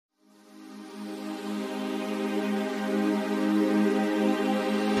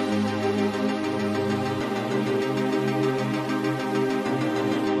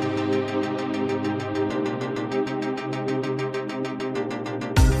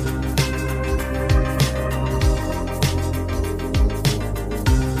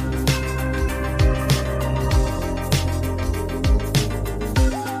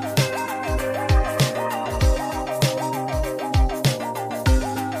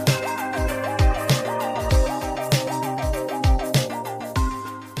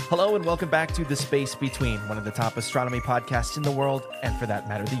Hello and welcome back to The Space Between, one of the top astronomy podcasts in the world, and for that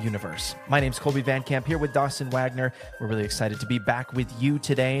matter, the universe. My name's Colby Van Camp here with Dawson Wagner. We're really excited to be back with you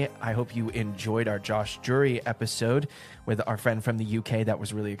today. I hope you enjoyed our Josh Jury episode with our friend from the UK. That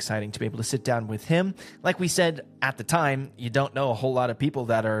was really exciting to be able to sit down with him. Like we said at the time, you don't know a whole lot of people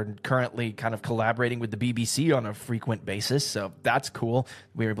that are currently kind of collaborating with the BBC on a frequent basis, so that's cool.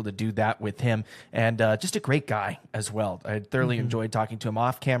 We were able to do that with him, and just a great guy as well. I thoroughly enjoyed talking to him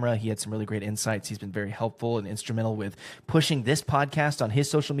off camera. He had some really great insights. He's been very helpful and instrumental with pushing this podcast on his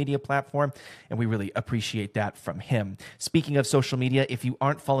social media platform, and we really appreciate that from him. Speaking of social media, if you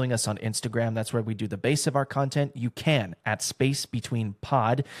aren't following us on Instagram, that's where we do the base of our content. You can at Space Between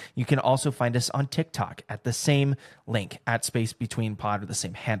Pod. You can also find us on TikTok at the same link, at Space Between Pod, or the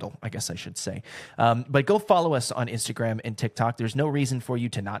same handle, I guess I should say. But go follow us on Instagram and TikTok. There's no reason for you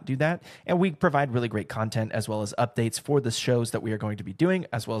to not do that. And we provide really great content as well as updates for the shows that we are going to be doing,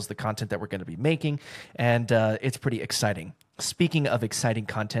 as well as the content that we're going to be making. And it's pretty exciting. Speaking of exciting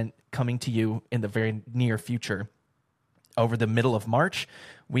content coming to you in the very near future, over the middle of March,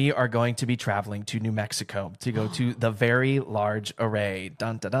 we are going to be traveling to New Mexico to go to the Very Large Array.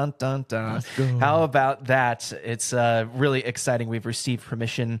 Dun, dun, dun, dun, dun. Let's go. How about that? It's really exciting. We've received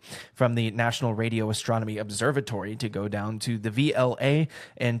permission from the National Radio Astronomy Observatory to go down to the VLA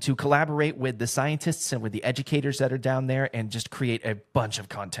and to collaborate with the scientists and with the educators that are down there and just create a bunch of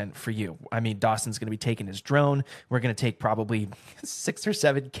content for you. I mean, Dawson's going to be taking his drone. We're going to take probably 6 or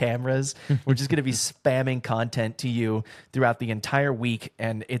 7 cameras. We're just going to be spamming content to you throughout the entire week,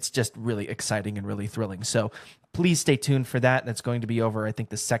 and it's just really exciting and really thrilling. So please stay tuned for that. That's going to be over, I think,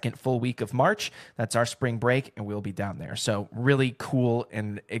 the second full week of March. That's our spring break, and we'll be down there. So really cool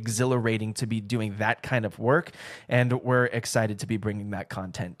and exhilarating to be doing that kind of work, and we're excited to be bringing that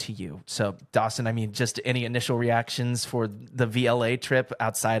content to you. So, Dawson, I mean, just any initial reactions for the VLA trip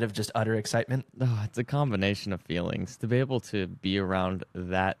outside of just utter excitement? Oh, it's a combination of feelings. To be able to be around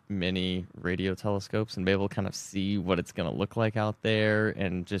that many radio telescopes and be able to kind of see what it's going to look like out there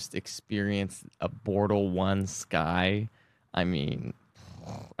and just experience a Bortle 1 sky. I mean,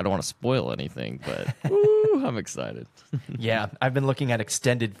 I don't want to spoil anything, but woo, I'm excited. Yeah, I've been looking at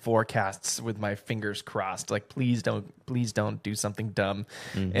extended forecasts with my fingers crossed. Like, please don't do something dumb,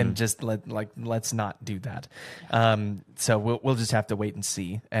 and just let's not do that. So we'll just have to wait and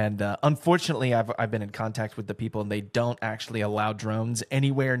see. And unfortunately, I've been in contact with the people, and they don't actually allow drones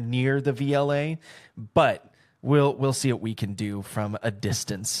anywhere near the VLA, but We'll see what we can do from a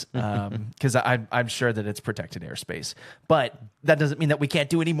distance, because I'm sure that it's protected airspace. But that doesn't mean that we can't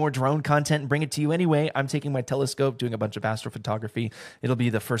do any more drone content and bring it to you anyway. I'm taking my telescope, doing a bunch of astrophotography. It'll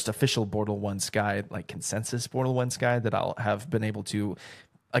be the first official Bortle 1 sky, like consensus Bortle 1 sky, that I'll have been able to,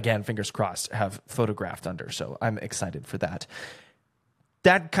 again, fingers crossed, have photographed under. So I'm excited for that.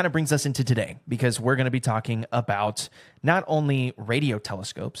 That kind of brings us into today, because we're going to be talking about not only radio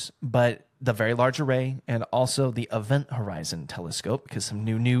telescopes, but the Very Large Array and also the Event Horizon Telescope, because some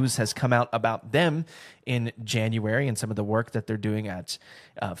new news has come out about them in January and some of the work that they're doing at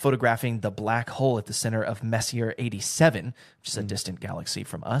photographing the black hole at the center of Messier 87, which is a distant galaxy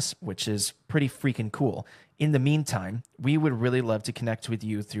from us, which is pretty freaking cool. In the meantime, we would really love to connect with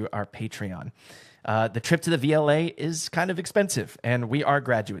you through our Patreon. The trip to the VLA is kind of expensive, and we are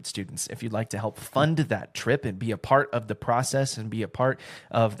graduate students. If you'd like to help fund that trip and be a part of the process and be a part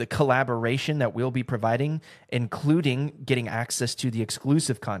of the collaboration that we'll be providing, including getting access to the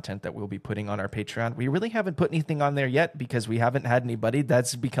exclusive content that we'll be putting on our Patreon, we really haven't put anything on there yet because we haven't had anybody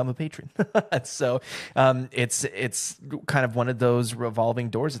that's become a patron. So it's kind of one of those revolving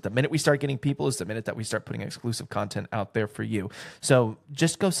doors. At the minute we start getting people is the minute that we start putting exclusive content out there for you. So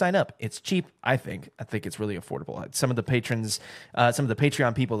just go sign up. It's cheap, I think. I think it's really affordable. Some of the patrons, some of the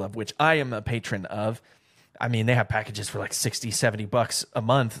Patreon people, of which I am a patron of, I mean, they have packages for like $60-$70 a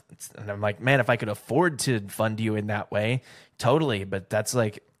month. And I'm like, man, if I could afford to fund you in that way, totally. But that's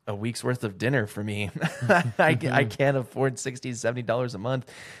like a week's worth of dinner for me. I can't afford $60-$70 a month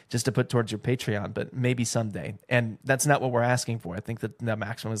just to put towards your Patreon, but maybe someday. And that's not what we're asking for. I think that the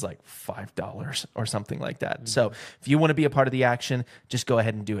maximum is like $5 or something like that. So if you want to be a part of the action, just go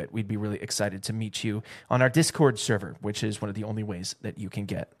ahead and do it. We'd be really excited to meet you on our Discord server, which is one of the only ways that you can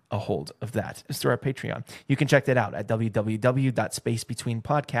get a hold of that, is through our Patreon. You can check that out at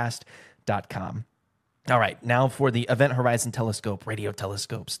www.spacebetweenpodcast.com. All right, now for the Event Horizon Telescope, radio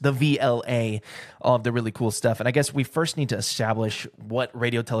telescopes, the VLA, all of the really cool stuff. And I guess we first need to establish what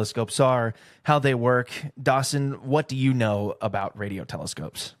radio telescopes are, how they work. Dawson, what do you know about radio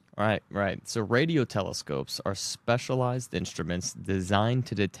telescopes? Right. So radio telescopes are specialized instruments designed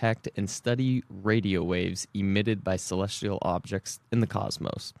to detect and study radio waves emitted by celestial objects in the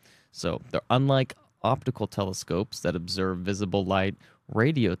cosmos. So they're unlike optical telescopes that observe visible light.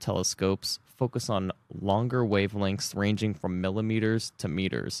 Radio telescopes focus on longer wavelengths ranging from millimeters to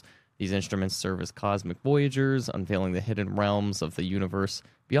meters. These instruments serve as cosmic voyagers, unveiling the hidden realms of the universe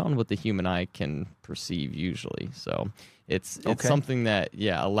beyond what the human eye can perceive usually. So it's something that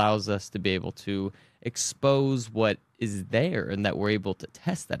allows us to be able to expose what is there and that we're able to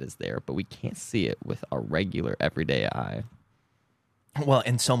test that is there, but we can't see it with our regular everyday eye. Well,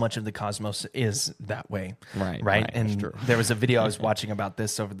 and so much of the cosmos is that way. Right. And there was a video I was watching about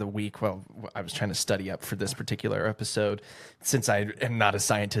this over the week. Well, I was trying to study up for this particular episode since I am not a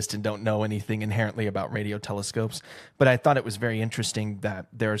scientist and don't know anything inherently about radio telescopes. But I thought it was very interesting that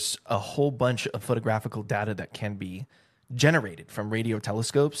there's a whole bunch of photographical data that can be generated from radio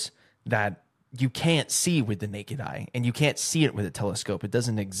telescopes that you can't see with the naked eye, and you can't see it with a telescope. It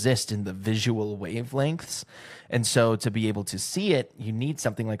doesn't exist in the visual wavelengths. And so to be able to see it, you need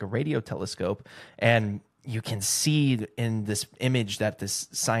something like a radio telescope. And you can see in this image that this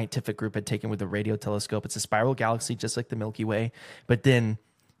scientific group had taken with the radio telescope, it's a spiral galaxy just like the Milky Way, but then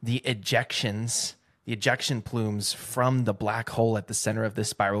the ejection plumes from the black hole at the center of this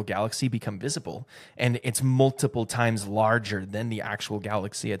spiral galaxy become visible. And it's multiple times larger than the actual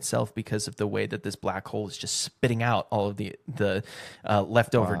galaxy itself because of the way that this black hole is just spitting out all of the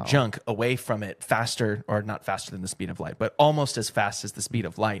leftover junk away from it faster, or not faster than the speed of light, but almost as fast as the speed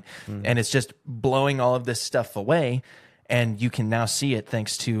of light. And it's just blowing all of this stuff away. And you can now see it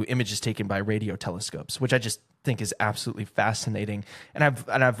thanks to images taken by radio telescopes, which I just think is absolutely fascinating. And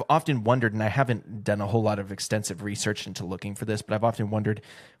I've often wondered, and I haven't done a whole lot of extensive research into looking for this, but I've often wondered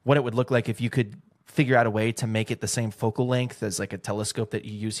what it would look like if you could figure out a way to make it the same focal length as like a telescope that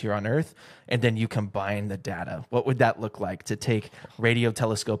you use here on Earth, and then you combine the data. What would that look like to take radio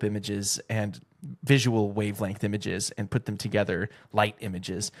telescope images and visual wavelength images and put them together, light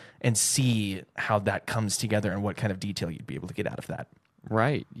images, and see how that comes together and what kind of detail you'd be able to get out of that?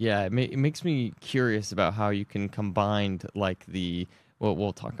 Right. Yeah. It makes me curious about how you can combine like what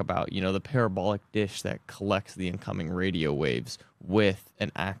we'll talk about, the parabolic dish that collects the incoming radio waves with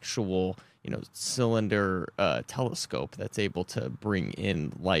an actual, cylinder telescope that's able to bring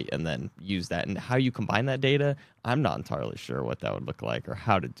in light and then use that. And how you combine that data, I'm not entirely sure what that would look like or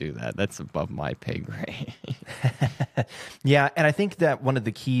how to do that. That's above my pay grade. Yeah, and I think that one of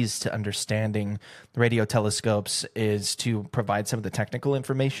the keys to understanding radio telescopes is to provide some of the technical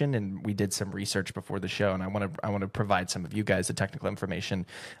information. And we did some research before the show, and I want to provide some of you guys the technical information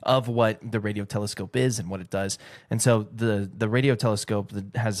of what the radio telescope is and what it does. And so the radio telescope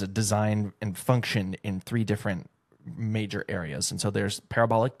has a design and function in 3 different major areas. And so there's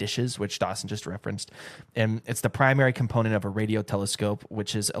parabolic dishes, which Dawson just referenced, and it's the primary component of a radio telescope,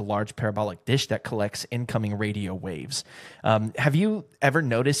 which is a large parabolic dish that collects incoming radio waves. Have you ever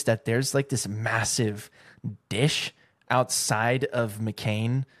noticed that there's like this massive dish outside of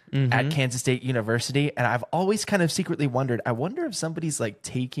McCain at Kansas State University? And I've always kind of secretly wondered, I wonder if somebody's like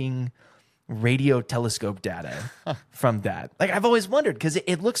taking radio telescope data from that. Like, I've always wondered, because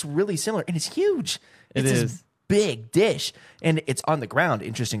it looks really similar, and it's huge. It's this big dish, and it's on the ground.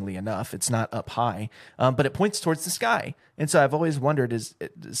 Interestingly enough, it's not up high, but it points towards the sky. And so I've always wondered, is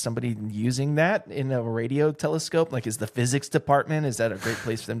somebody using that in a radio telescope? Like, is the physics department, is that a great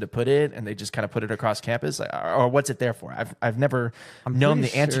place for them to put it, and they just kind of put it across campus, or what's it there for? I've never known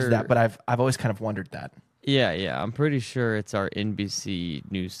the answer to that, but I've always kind of wondered that. Yeah, I'm pretty sure it's our NBC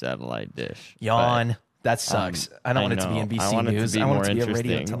News satellite dish. Yawn. That sucks. I don't want it to be NBC News. I want it to be a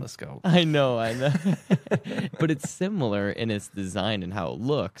radio telescope. I know. But it's similar in its design and how it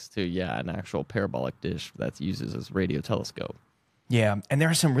looks to, an actual parabolic dish that uses as radio telescope. Yeah, and there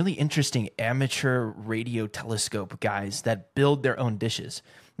are some really interesting amateur radio telescope guys that build their own dishes.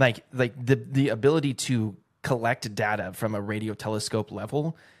 Like the ability to collect data from a radio telescope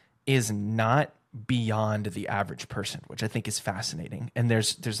level is not beyond the average person, which I think is fascinating. And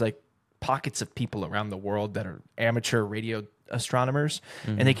there's like pockets of people around the world that are amateur radio astronomers,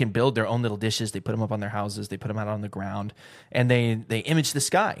 and they can build their own little dishes. They put them up on their houses, they put them out on the ground, and they image the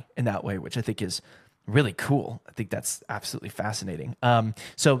sky in that way, which I think is really cool. I think that's absolutely fascinating.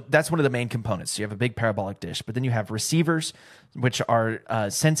 So that's one of the main components. So you have a big parabolic dish, but then you have receivers, which are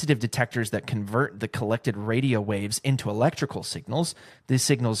sensitive detectors that convert the collected radio waves into electrical signals. These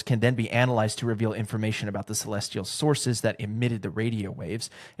signals can then be analyzed to reveal information about the celestial sources that emitted the radio waves.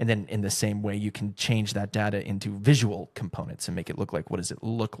 And then in the same way, you can change that data into visual components and make it look like, what does it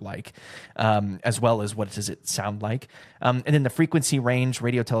look like, as well as what does it sound like. And then the frequency range,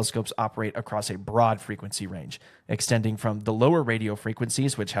 radio telescopes operate across a broad broad frequency range, extending from the lower radio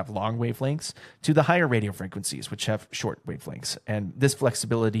frequencies, which have long wavelengths, to the higher radio frequencies, which have short wavelengths. And this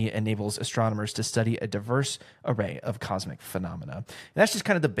flexibility enables astronomers to study a diverse array of cosmic phenomena. And that's just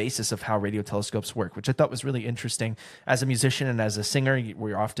kind of the basis of how radio telescopes work, which I thought was really interesting. As a musician and as a singer,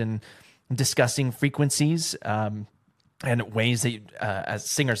 we're often discussing frequencies. And ways that, as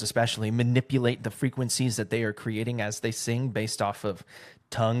singers especially, manipulate the frequencies that they are creating as they sing based off of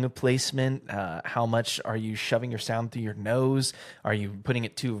tongue placement. How much are you shoving your sound through your nose? Are you putting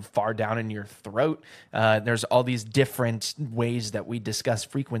it too far down in your throat? There's all these different ways that we discuss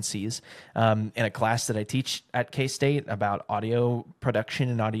frequencies. In a class that I teach at K-State about audio production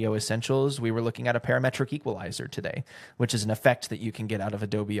and audio essentials, we were looking at a parametric equalizer today, which is an effect that you can get out of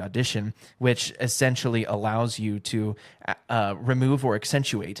Adobe Audition, which essentially allows you to remove or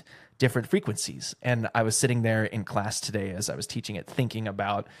accentuate different frequencies. And I was sitting there in class today as I was teaching it, thinking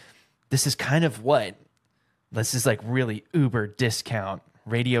about this is like really uber discount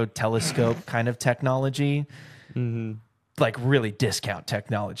radio telescope kind of technology. Mm-hmm. Like really discount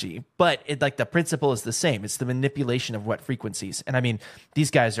technology, but like the principle is the same. It's the manipulation of what frequencies. And I mean,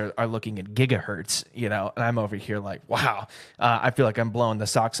 these guys are looking at gigahertz, and I'm over here like, wow, I feel like I'm blowing the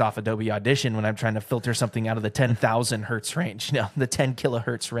socks off Adobe Audition when I'm trying to filter something out of the 10,000 hertz range, the 10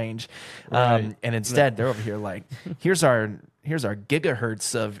 kilohertz range. Right. And instead they're over here like, here's our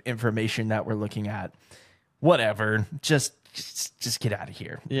gigahertz of information that we're looking at. Whatever, just get out of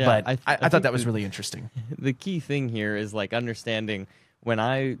here. Yeah, but I thought that was really interesting. The key thing here is like understanding when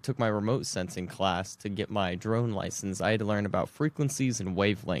I took my remote sensing class to get my drone license, I had to learn about frequencies and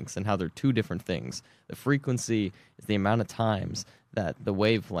wavelengths and how they're two different things. The frequency is the amount of times that the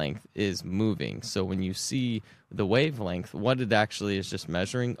wavelength is moving. So when you see the wavelength, what it actually is just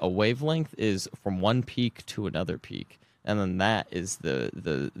measuring, a wavelength is from one peak to another peak. And then that is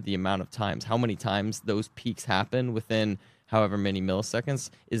the amount of times, how many times those peaks happen within however many milliseconds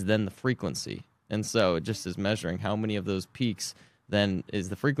is then the frequency. And so it just is measuring how many of those peaks then is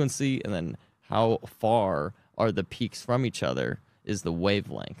the frequency, and then how far are the peaks from each other is the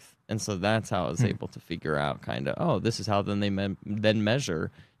wavelength. And so that's how I was able to figure out kind of, this is how then they then measure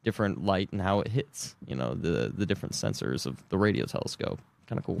different light and how it hits, the different sensors of the radio telescope.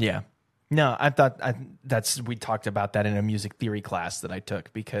 Kind of cool. Yeah. No, I thought we talked about that in a music theory class that I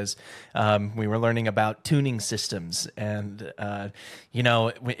took because we were learning about tuning systems. And,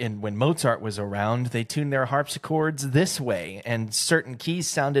 when Mozart was around, they tuned their harpsichords this way. And certain keys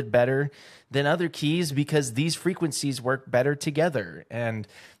sounded better than other keys because these frequencies work better together. And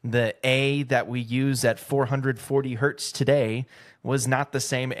the A that we use at 440 hertz today was not the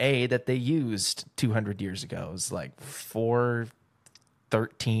same A that they used 200 years ago. It was like 413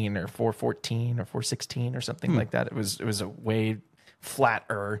 or 414 or 416 or something like that. It was a way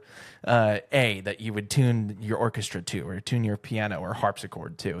flatter A that you would tune your orchestra to or tune your piano or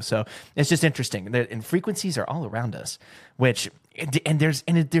harpsichord to. So it's just interesting that and frequencies are all around us, and there's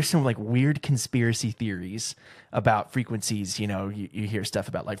some like weird conspiracy theories about frequencies. You hear stuff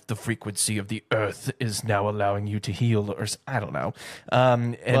about like the frequency of the earth is now allowing you to heal, or I don't know.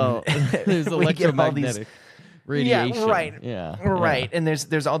 There's electromagnetic radiation. Yeah, right. Yeah, right. And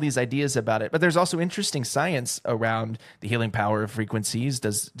there's all these ideas about it, but there's also interesting science around the healing power of frequencies.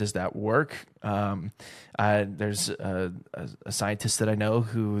 Does that work? There's a scientist that I know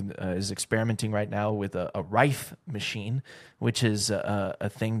who is experimenting right now with a Rife machine, which is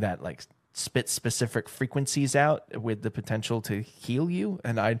a thing that like spits specific frequencies out with the potential to heal you.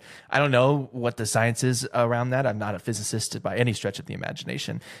 And I don't know what the science is around that. I'm not a physicist by any stretch of the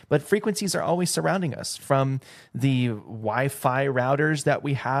imagination, but frequencies are always surrounding us, from the Wi-Fi routers that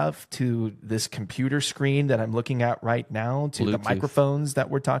we have to this computer screen that I'm looking at right now, to Bluetooth. The microphones that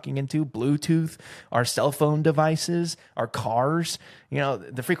we're talking into, Bluetooth, our cell phone devices, our cars.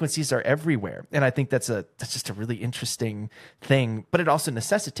 The frequencies are everywhere. And I think that's just a really interesting thing, but it also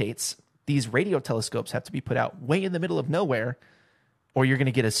necessitates these radio telescopes have to be put out way in the middle of nowhere, or you're going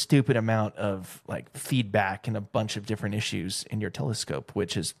to get a stupid amount of like feedback and a bunch of different issues in your telescope,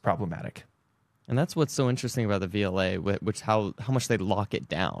 which is problematic. And that's what's so interesting about the VLA, which how much they lock it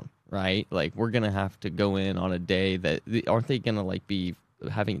down, right? Like we're going to have to go in on a day that aren't they going to like be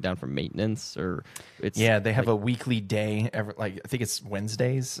having it down for maintenance, or it's they have a weekly day I think it's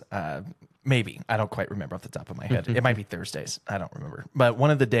Wednesdays. Maybe. I don't quite remember off the top of my head. It might be Thursdays. I don't remember. But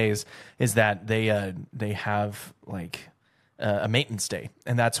one of the days is that they have like a maintenance day.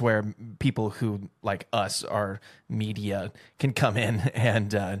 And that's where people who, like us, are media, can come in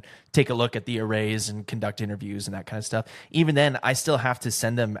and take a look at the arrays and conduct interviews and that kind of stuff. Even then, I still have to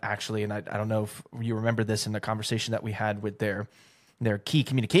send them, actually, and I don't know if you remember this in the conversation that we had with their their key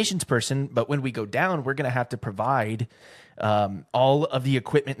communications person. But when we go down, we're going to have to provide all of the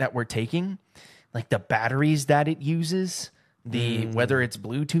equipment that we're taking, like the batteries that it uses, whether it's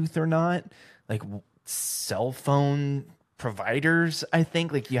Bluetooth or not, like cell phone providers. I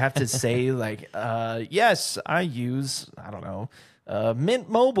think like you have to say like, yes, I use, I don't know, Mint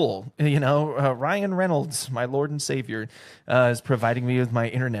Mobile, Ryan Reynolds, my Lord and Savior, is providing me with my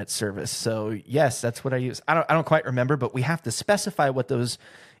internet service. So yes, that's what I use. I don't quite remember, but we have to specify what those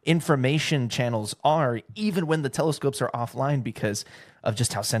information channels are, even when the telescopes are offline, because of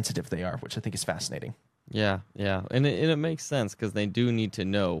just how sensitive they are, which I think is fascinating. Yeah, and it makes sense because they do need to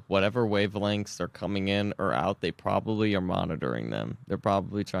know whatever wavelengths are coming in or out. They probably are monitoring them. They're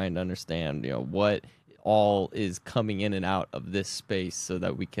probably trying to understand, what all is coming in and out of this space so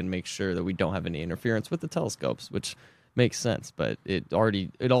that we can make sure that we don't have any interference with the telescopes, which makes sense. But it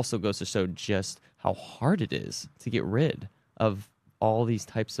also goes to show just how hard it is to get rid of all these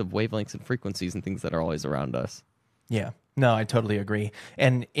types of wavelengths and frequencies and things that are always around us. Yeah, no, I totally agree.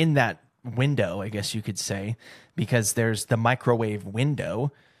 And in that window, I guess you could say, because there's the microwave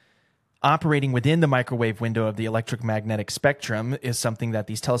window. Operating within the microwave window of the electromagnetic spectrum is something that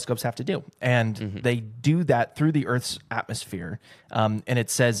these telescopes have to do. And they do that through the Earth's atmosphere. And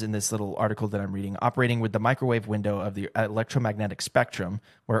it says in this little article that I'm reading, operating with the microwave window of the electromagnetic spectrum,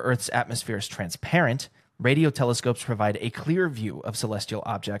 where Earth's atmosphere is transparent, radio telescopes provide a clear view of celestial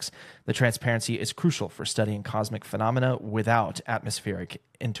objects. The transparency is crucial for studying cosmic phenomena without atmospheric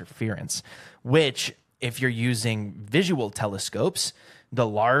interference, which, if you're using visual telescopes, the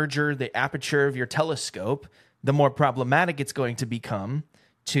larger the aperture of your telescope, the more problematic it's going to become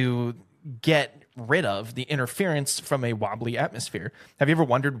to get rid of the interference from a wobbly atmosphere. Have you ever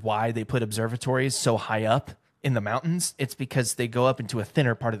wondered why they put observatories so high up in the mountains? It's because they go up into a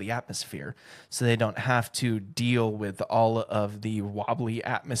thinner part of the atmosphere, so they don't have to deal with all of the wobbly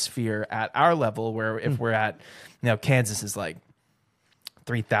atmosphere at our level, where if we're at, Kansas is like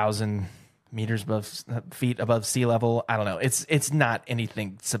 3,000 feet above sea level. I don't know. It's not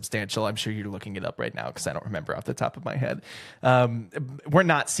anything substantial. I'm sure you're looking it up right now because I don't remember off the top of my head. We're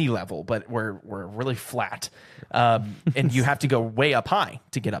not sea level, but we're really flat, and you have to go way up high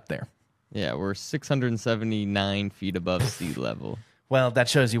to get up there. Yeah, we're 679 feet above sea level. Well, that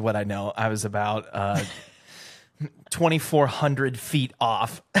shows you what I know. I was about 2,400 feet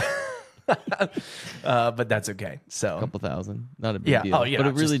off. But that's okay. So a couple thousand, not a big deal. Oh yeah, but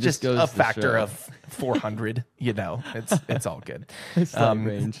it really just goes a factor to show. of 400. It's all good. It's that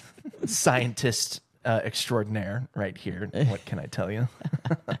range. Scientist extraordinaire, right here. What can I tell you?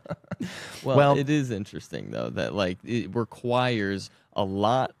 Well, it is interesting though that like it requires a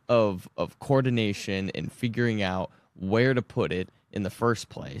lot of coordination and figuring out where to put it in the first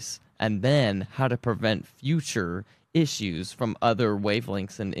place, and then how to prevent future issues from other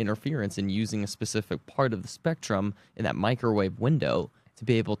wavelengths and interference, and using a specific part of the spectrum in that microwave window to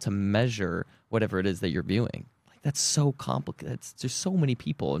be able to measure whatever it is that you're viewing. Like that's so complicated. There's so many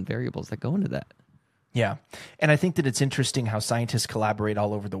people and variables that go into that. Yeah. And I think that it's interesting how scientists collaborate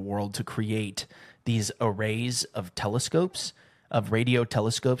all over the world to create these arrays of telescopes, of radio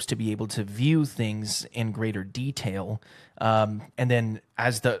telescopes, to be able to view things in greater detail. And then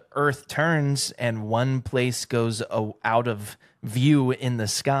as the Earth turns and one place goes out of view in the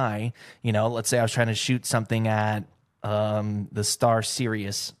sky, let's say I was trying to shoot something at the star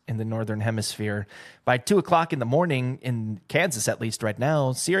Sirius in the northern hemisphere. By 2:00 in the morning in Kansas, at least right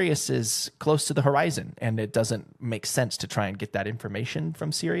now, Sirius is close to the horizon, and it doesn't make sense to try and get that information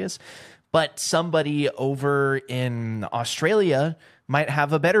from Sirius. But somebody over in Australia might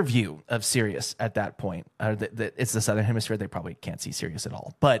have a better view of Sirius at that point. It's the southern hemisphere; they probably can't see Sirius at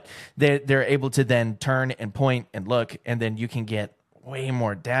all. But they're able to then turn and point and look, and then you can get way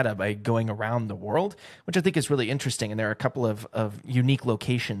more data by going around the world, which I think is really interesting. And there are a couple of unique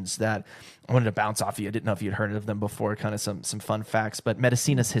locations that I wanted to bounce off you. I didn't know if you'd heard of them before, kind of some fun facts, but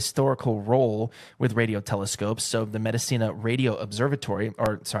Medicina's historical role with radio telescopes. So the Medicina Radio Observatory,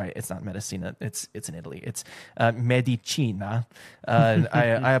 or sorry, it's not Medicina, it's in Italy. It's Medicina.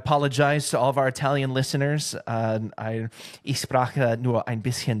 I apologize to all of our Italian listeners. Ich spreche nur ein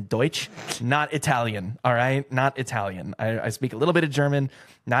bisschen Deutsch, not Italian, all right? Not Italian. I speak a little bit of German,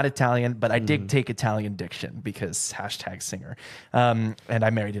 not Italian, but I did take Italian diction because #singer. And I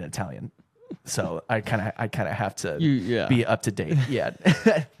married an Italian. So I kind of have to be up to date. Yeah.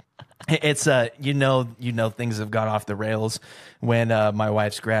 It's things have gone off the rails when my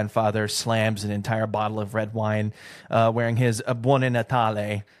wife's grandfather slams an entire bottle of red wine wearing his Buon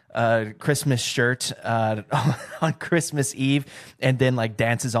Natale Christmas shirt on Christmas Eve, and then like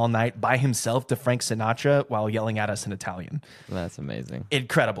dances all night by himself to Frank Sinatra while yelling at us in Italian. That's amazing.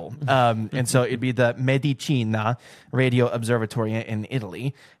 Incredible. And so it'd be the Medicina Radio Observatory in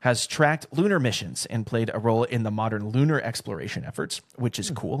Italy has tracked lunar missions and played a role in the modern lunar exploration efforts, which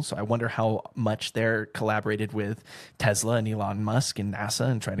is cool. So I wonder how much they're collaborated with Tesla and Elon Musk and NASA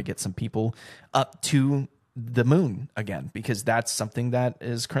and trying to get some people up to the moon again, because that's something that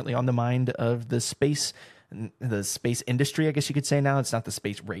is currently on the mind of the space industry, I guess you could say. Now it's not the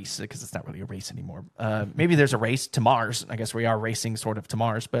space race, because it's not really a race anymore. Maybe there's a race to Mars. I guess we are racing sort of to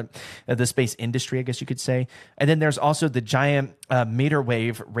Mars, but the space industry, I guess you could say. And then there's also the giant Meter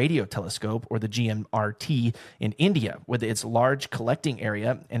Wave Radio Telescope, or the GMRT, in India, with its large collecting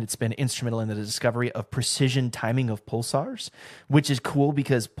area, and it's been instrumental in the discovery of precision timing of pulsars, which is cool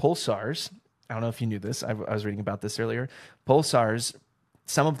because pulsars, I don't know if you knew this, I was reading about this earlier, pulsars,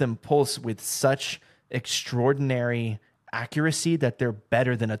 some of them pulse with such extraordinary accuracy that they're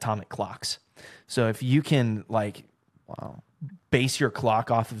better than atomic clocks. So if you can base your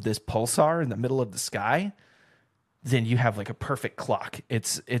clock off of this pulsar in the middle of the sky, then you have like a perfect clock.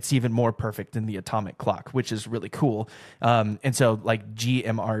 It's even more perfect than the atomic clock, which is really cool. And so like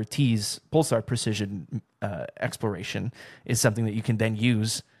GMRT's pulsar precision exploration is something that you can then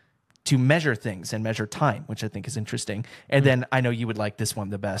use to measure things and measure time, which I think is interesting. And then I know you would like this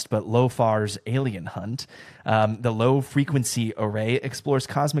one the best, but LOFAR's Alien Hunt. The Low Frequency Array explores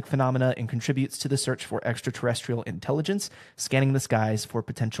cosmic phenomena and contributes to the search for extraterrestrial intelligence, scanning the skies for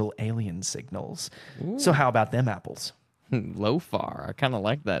potential alien signals. Ooh. So how about them apples? LOFAR. I kind of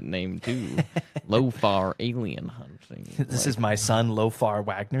like that name too. LOFAR Alien Hunting. This is my son, LOFAR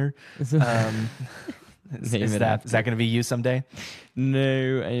Wagner. Is that going to be you someday? No,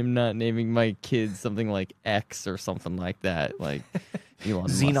 I am not naming my kids something like X or something like that, like Elon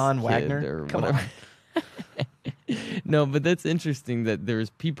Xenon Musk Wagner. Come on. No, but that's interesting that there's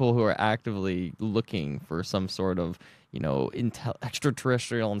people who are actively looking for some sort of,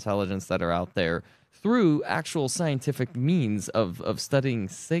 extraterrestrial intelligence that are out there through actual scientific means of studying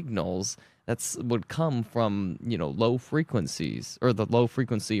signals that would come from, low frequencies, or the low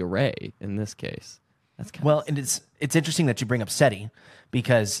frequency array in this case. And it's interesting that you bring up SETI,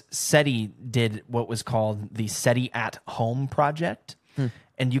 because SETI did what was called the SETI at Home project,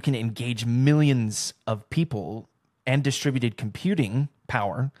 and you can engage millions of people and distributed computing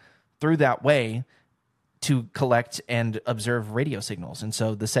power through that way to collect and observe radio signals. And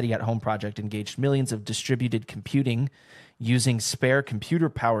so the SETI at Home project engaged millions of distributed computing using spare computer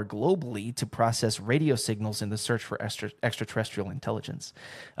power globally to process radio signals in the search for extraterrestrial intelligence,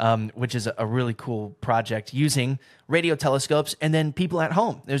 which is a really cool project using radio telescopes and then people at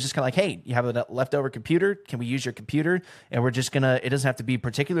home. It was just kind of like, hey, you have a leftover computer? Can we use your computer? And we're just going to, it doesn't have to be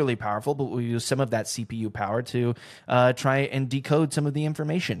particularly powerful, but we'll use some of that CPU power to try and decode some of the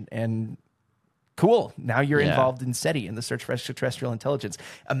information. And cool. Now you're involved in SETI, in the search for extraterrestrial intelligence.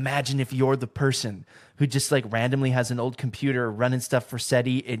 Imagine if you're the person who just like randomly has an old computer running stuff for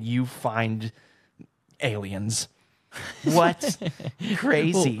SETI and you find aliens. What?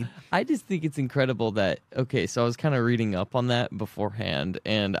 Crazy. Well, I just think it's incredible that, so I was kind of reading up on that beforehand,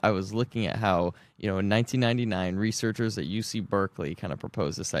 and I was looking at how, in 1999, researchers at UC Berkeley kind of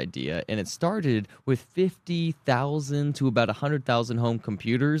proposed this idea, and it started with 50,000 to about 100,000 home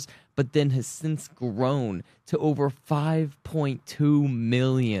computers, but then has since grown to over 5.2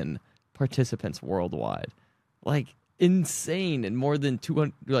 million participants worldwide. Like, insane. And more than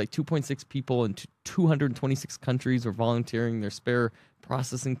 2.6 people in 226 countries are volunteering their spare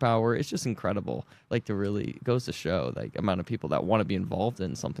processing power. It's just incredible. Like, it goes to show the amount of people that want to be involved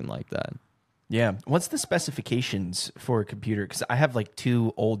in something like that. Yeah. What's the specifications for a computer? Because I have like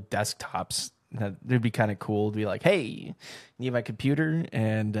 2 old desktops that it'd be kind of cool to be like, hey, you need my computer?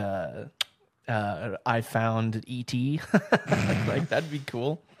 And I found E.T. like, that'd be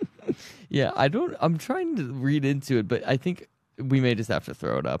cool. Yeah, I'm trying to read into it, but I think we may just have to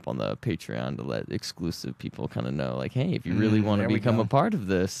throw it up on the Patreon to let exclusive people kind of know, like, hey, if you really want to become a part of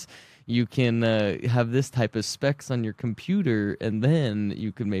this, you can have this type of specs on your computer, and then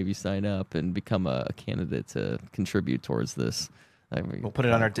you could maybe sign up and become a candidate to contribute towards this. We'll put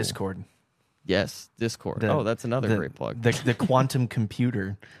it on our Discord. Yes, Discord. That's another great plug. The Quantum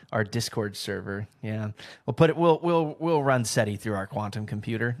Computer, our Discord server. Yeah, we'll put it. We'll run SETI through our Quantum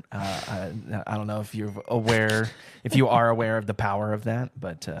Computer. I don't know if you are aware of the power of that,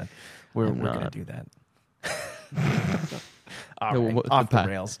 but we're going to do that. All No, right, what- off the the pa-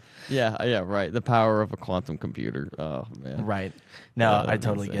 rails. Yeah, right. The power of a quantum computer. Oh man. Right. No, Yeah, I that's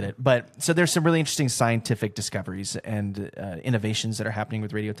totally get insane. it. But so there's some really interesting scientific discoveries and innovations that are happening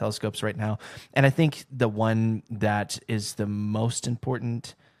with radio telescopes right now. And I think the one that is the most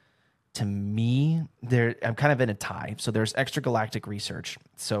important to me, I'm kind of in a tie. So there's extragalactic research.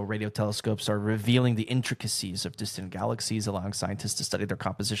 So radio telescopes are revealing the intricacies of distant galaxies, allowing scientists to study their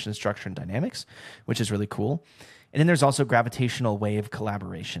composition, structure, and dynamics, which is really cool. And then there's also gravitational wave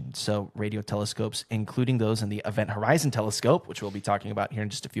collaboration. So radio telescopes, including those in the Event Horizon Telescope, which we'll be talking about here in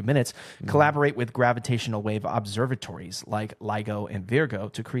just a few minutes, collaborate with gravitational wave observatories like LIGO and Virgo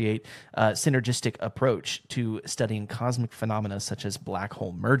to create a synergistic approach to studying cosmic phenomena such as black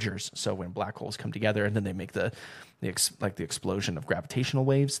hole mergers. So when black holes come together and then they make the explosion of gravitational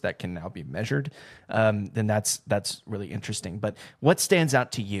waves that can now be measured, then that's really interesting. But what stands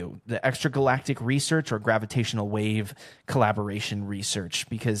out to you, the extragalactic research or gravitational wave collaboration research?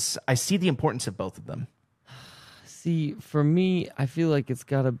 Because I see the importance of both of them. See, for me, I feel like it's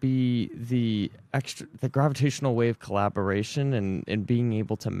got to be the gravitational wave collaboration and being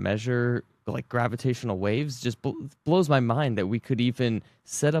able to measure like gravitational waves just blows my mind that we could even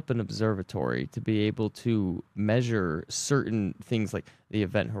set up an observatory to be able to measure certain things like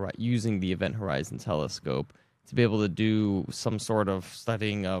using the Event Horizon Telescope to be able to do some sort of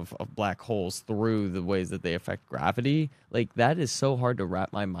studying of black holes through the ways that they affect gravity. Like that is so hard to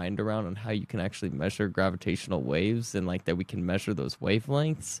wrap my mind around on how you can actually measure gravitational waves and like that we can measure those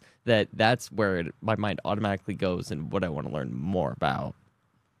wavelengths. That's where my mind automatically goes and what I want to learn more about.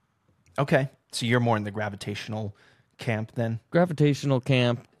 Okay, so you're more in the gravitational camp then? Gravitational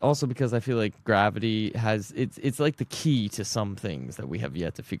camp, also because I feel like gravity has it's like the key to some things that we have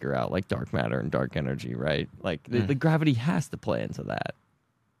yet to figure out, like dark matter and dark energy, right? Like the gravity has to play into that.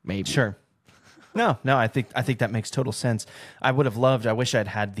 Maybe. Sure. No, I think that makes total sense. I wish I'd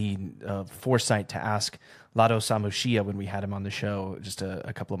had the foresight to ask Lado Samushiya when we had him on the show just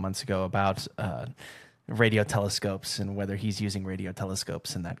a couple of months ago about radio telescopes and whether he's using radio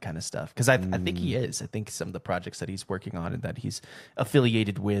telescopes and that kind of stuff. Because I think he is. I think some of the projects that he's working on and that he's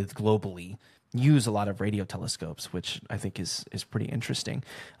affiliated with globally use a lot of radio telescopes, which I think is pretty interesting.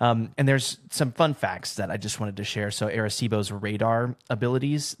 And there's some fun facts that I just wanted to share. So Arecibo's radar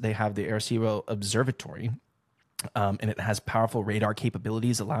abilities, they have the Arecibo Observatory, and it has powerful radar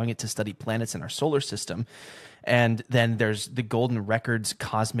capabilities, allowing it to study planets in our solar system. And then there's the Golden Record's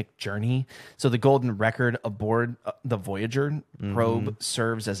cosmic journey. So the Golden Record aboard the Voyager probe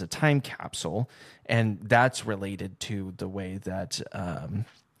serves as a time capsule, and that's related to the way that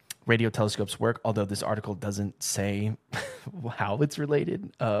radio telescopes work, although this article doesn't say how it's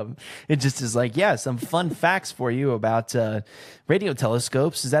related. It just is like, yeah, some fun facts for you about radio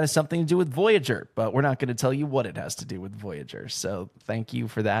telescopes. That has something to do with Voyager, but we're not going to tell you what it has to do with Voyager. So thank you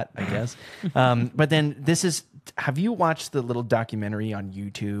for that, I guess. But then have you watched the little documentary on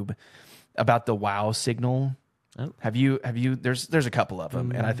YouTube about the WOW signal? Oh. Have you, there's a couple of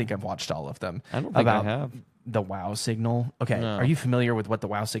them, and I think I've watched all of them. I don't think I have. The WOW signal. Okay. No. Are you familiar with what the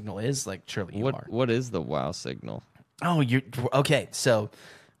WOW signal is? Like, surely you are. What is the WOW signal? Oh, you're okay. So,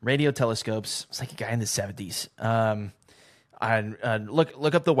 radio telescopes. It's like a guy in the 70s.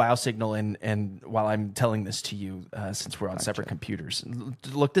 Look up the WOW signal, and while I'm telling this to you, since we're on separate computers,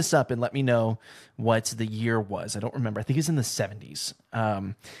 look this up and let me know what the year was. I don't remember. I think it's in the 70s.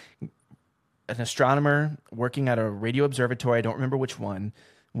 An astronomer working at a radio observatory, I don't remember which one,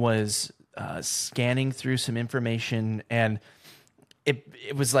 was scanning through some information, and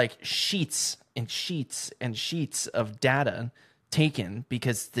it was like sheets and sheets and sheets of data taken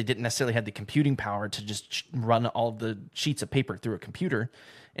because they didn't necessarily have the computing power to just run all of the sheets of paper through a computer.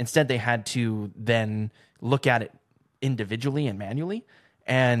 Instead, they had to then look at it individually and manually.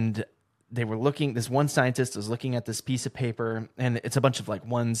 And they were looking, this one scientist was looking at this piece of paper, and it's a bunch of like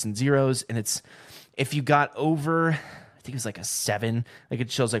ones and zeros. And it's, if you got over, I think it was like a 7, like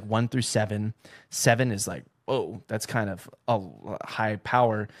it shows like 1 through 7. 7 is like, oh, that's kind of a high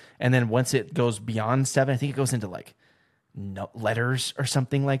power. And then once it goes beyond 7, I think it goes into like letters or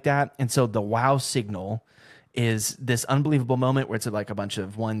something like that. And so the WOW signal is this unbelievable moment where it's like a bunch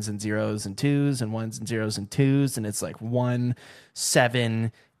of 1s and 0s and 2s and 1s and 0s and 2s. And it's like 1,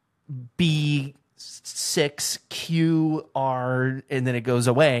 7, B, 6, Q, R, and then it goes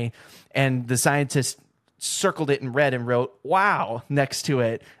away. And the scientist circled it in red and wrote "wow" next to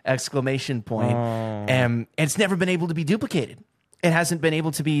it, exclamation point. And it's never been able to be duplicated. It hasn't been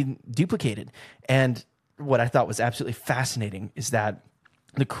able to be duplicated. And what I thought was absolutely fascinating is that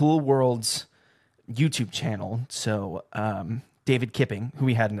the Cool Worlds YouTube channel, so David Kipping, who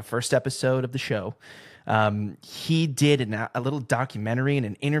we had in the first episode of the show, he did a little documentary and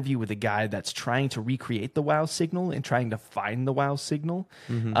an interview with a guy that's trying to recreate the wow signal and trying to find the wow signal.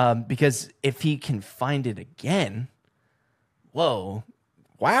 Because if he can find it again, whoa,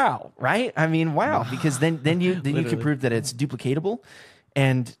 wow, right? I mean, wow, because then you can prove that it's duplicatable.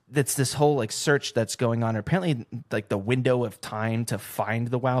 And that's this whole like search that's going on. Apparently, like the window of time to find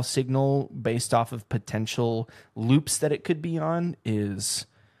the wow signal based off of potential loops that it could be on is,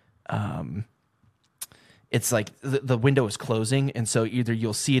 it's like the window is closing, and so either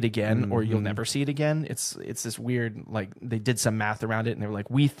you'll see it again or you'll never see it again. It's this weird, like they did some math around it, and they were like,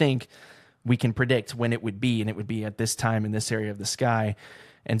 we think we can predict when it would be, and it would be at this time in this area of the sky,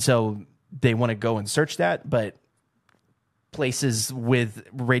 and so they want to go and search that, but places with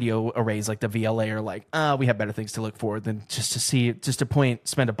radio arrays like the VLA are like, we have better things to look for than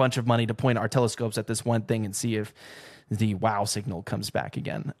spend a bunch of money to point our telescopes at this one thing and see if the wow signal comes back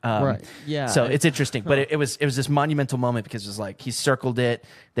again. Right. Yeah. So it's interesting, but it was this monumental moment because it was like he circled it.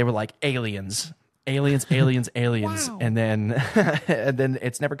 They were like aliens, wow. and then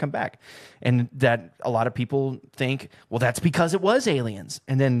it's never come back. And that a lot of people think, well, that's because it was aliens.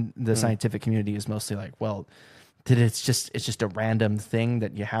 And then the scientific community is mostly like, well, it's just a random thing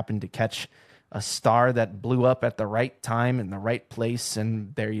that you happen to catch a star that blew up at the right time in the right place,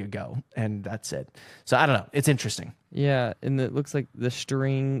 and there you go, and that's it. So I don't know. It's interesting. Yeah, and it looks like the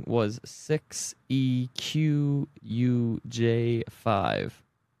string was 6EQUJ5.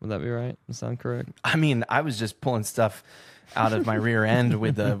 Would that be right? Does that sound correct? I mean, I was just pulling stuff out of my rear end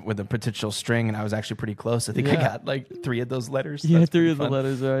with a potential string, and I was actually pretty close. I think I got like 3 of those letters. Yeah, 3 of the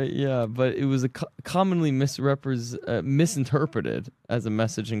letters, right? Yeah, but it was commonly misinterpreted as a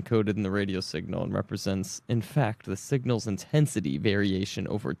message encoded in the radio signal and represents, in fact, the signal's intensity variation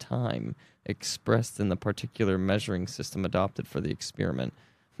over time expressed in the particular measuring system adopted for the experiment.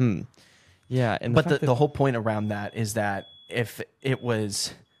 Yeah, and but the whole point around that is that if it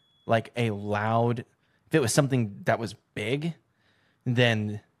was like if it was something that was big,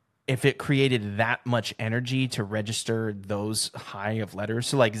 then if it created that much energy to register those high of letters,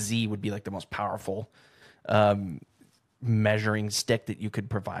 so like Z would be like the most powerful measuring stick that you could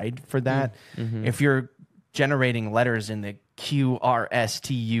provide for that. If you're generating letters in the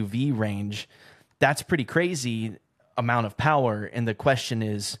QRSTUV range, that's pretty crazy amount of power. And the question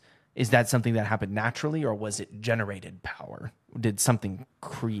is that something that happened naturally, or was it generated power? Did something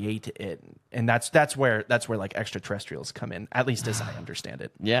create it? And that's where like extraterrestrials come in, at least as I understand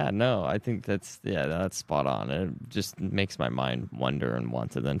it. Yeah, no, I think that's spot on. It just makes my mind wonder and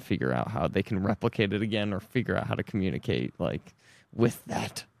want to then figure out how they can replicate it again, or figure out how to communicate like with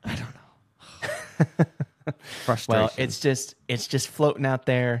that. I don't know. Frustration. Well, it's just floating out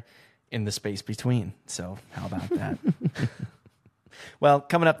there in the space between. So how about that? Well,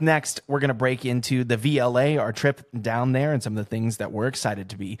 coming up next, we're going to break into the VLA, our trip down there, and some of the things that we're excited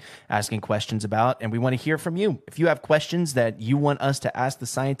to be asking questions about. And we want to hear from you. If you have questions that you want us to ask the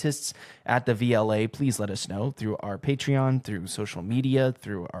scientists at the VLA, please let us know through our Patreon, through social media,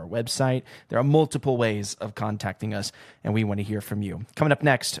 through our website. There are multiple ways of contacting us, and we want to hear from you. Coming up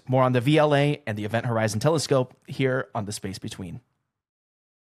next, more on the VLA and the Event Horizon Telescope here on The Space Between.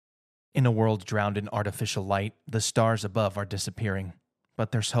 In a world drowned in artificial light, the stars above are disappearing.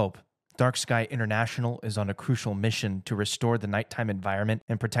 But there's hope. Dark Sky International is on a crucial mission to restore the nighttime environment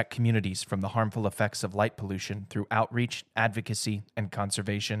and protect communities from the harmful effects of light pollution through outreach, advocacy, and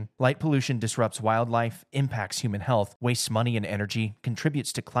conservation. Light pollution disrupts wildlife, impacts human health, wastes money and energy,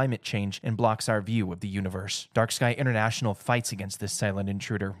 contributes to climate change, and blocks our view of the universe. Dark Sky International fights against this silent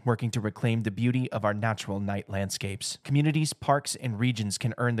intruder, working to reclaim the beauty of our natural night landscapes. Communities, parks, and regions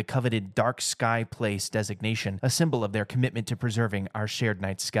can earn the coveted Dark Sky Place designation, a symbol of their commitment to preserving our shared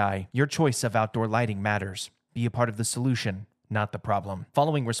night sky. Your choice of outdoor lighting matters. Be a part of the solution, not the problem.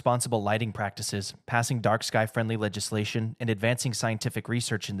 Following responsible lighting practices, passing dark sky-friendly legislation, and advancing scientific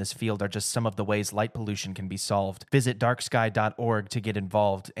research in this field are just some of the ways light pollution can be solved. Visit darksky.org to get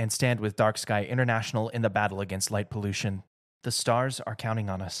involved and stand with Dark Sky International in the battle against light pollution. The stars are counting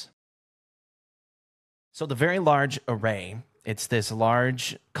on us. So the Very Large Array, it's this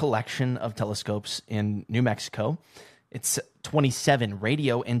large collection of telescopes in New Mexico. It's 27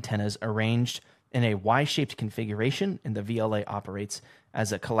 radio antennas arranged in a Y-shaped configuration, and the VLA operates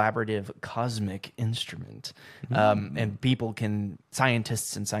as a collaborative cosmic instrument. And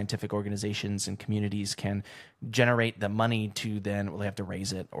scientists and scientific organizations and communities can generate the money to then, they have to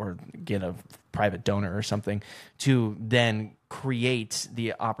raise it or get a private donor or something, to then create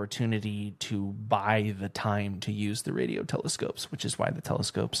the opportunity to buy the time to use the radio telescopes, which is why the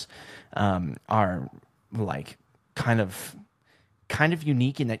telescopes are like kind of kind of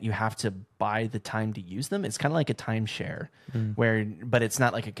unique in that you have to buy the time to use them. It's kind of like a timeshare but it's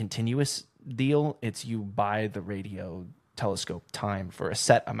not like a continuous deal. It's you buy the radio telescope time for a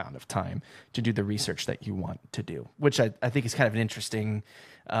set amount of time to do the research that you want to do, which I think is kind of an interesting,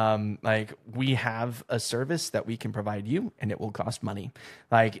 like, we have a service that we can provide you and it will cost money.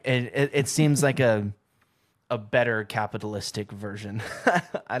 Like it seems like a better capitalistic version.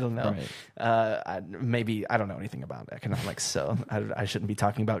 I don't know. Right. Maybe I don't know anything about economics, so I shouldn't be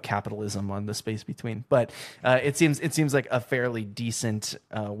talking about capitalism on the Space Between. But it seems like a fairly decent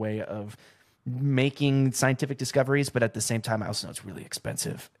way of making scientific discoveries, but at the same time, I also know it's really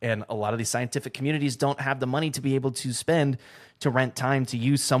expensive. And a lot of these scientific communities don't have the money to be able to spend to rent time to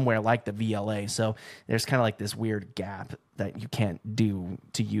use somewhere like the VLA. So there's kind of like this weird gap that you can't do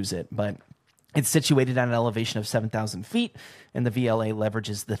to use it. But it's situated at an elevation of 7,000 feet, and the VLA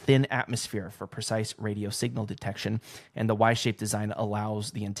leverages the thin atmosphere for precise radio signal detection. And the Y-shaped design allows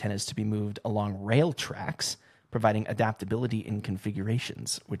the antennas to be moved along rail tracks, providing adaptability in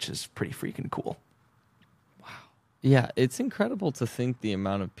configurations, which is pretty freaking cool. Wow. Yeah, it's incredible to think the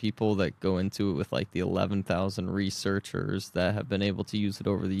amount of people that go into it with like the 11,000 researchers that have been able to use it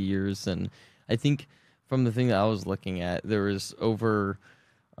over the years. And I think from the thing that I was looking at, there was over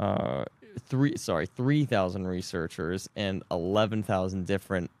 3,000 researchers and 11,000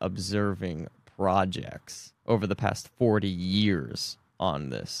 different observing projects over the past 40 years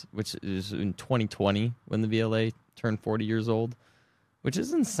on this, which is in 2020 when the VLA turned 40 years old, which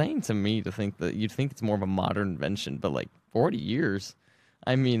is insane to me to think that you'd think it's more of a modern invention, but like 40 years,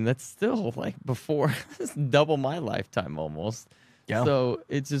 I mean, that's still like before, it's double my lifetime almost. Yeah. So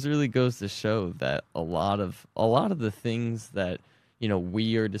it just really goes to show that a lot of the things that, you know,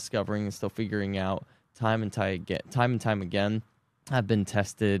 we are discovering and still figuring out time and time again have been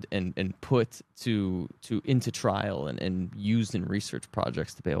tested and put into trial and used in research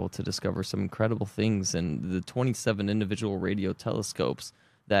projects to be able to discover some incredible things. And the 27 individual radio telescopes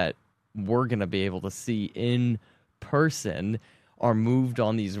that we're going to be able to see in person are moved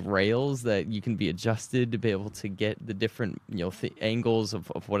on these rails that you can be adjusted to be able to get the different, you know, angles of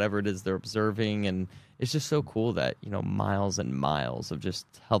whatever it is they're observing. And it's just so cool that, you know, miles and miles of just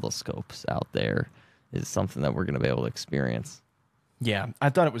telescopes out there is something that we're going to be able to experience. Yeah, I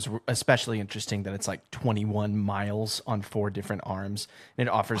thought it was especially interesting that it's like 21 miles on 4 different arms. And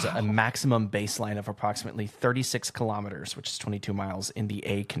it offers a maximum baseline of approximately 36 kilometers, which is 22 miles in the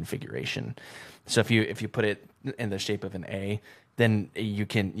A configuration. So if you put it in the shape of an A, then you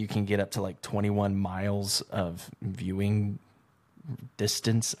can get up to like 21 miles of viewing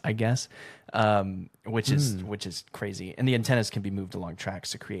distance, I guess, which is crazy. And the antennas can be moved along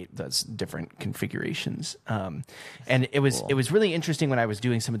tracks to create those different configurations. And it was really interesting when I was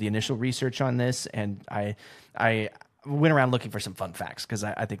doing some of the initial research on this, and I went around looking for some fun facts because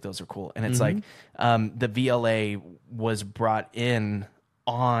I think those are cool. And it's like the VLA was brought in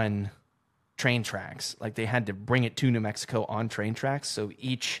on train tracks. Like they had to bring it to New Mexico on train tracks. So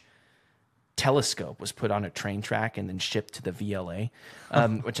each telescope was put on a train track and then shipped to the VLA,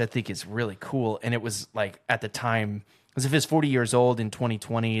 which I think is really cool. And it was like at the time, because if it's 40 years old in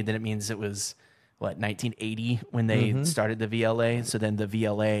 2020, then it means it was 1980 when they started the VLA. So then the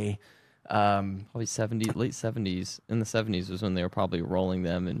VLA, probably late 70s. In the 70s was when they were probably rolling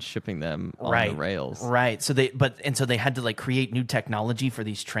them and shipping them on the rails. Right. So they had to like create new technology for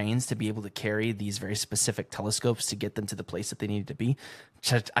these trains to be able to carry these very specific telescopes to get them to the place that they needed to be.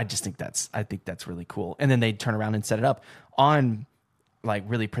 I think that's really cool. And then they turn around and set it up on like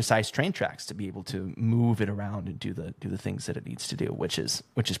really precise train tracks to be able to move it around and do the things that it needs to do, which is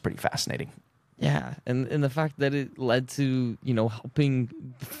pretty fascinating. Yeah, and the fact that it led to, you know, helping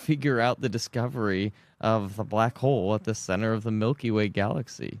figure out the discovery of the black hole at the center of the Milky Way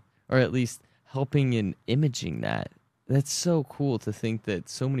galaxy, or at least helping in imaging that. That's so cool to think that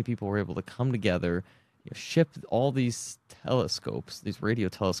so many people were able to come together, you know, ship all these telescopes, these radio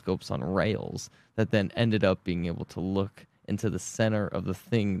telescopes on rails that then ended up being able to look into the center of the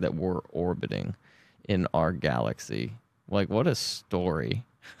thing that we're orbiting in our galaxy. Like, what a story.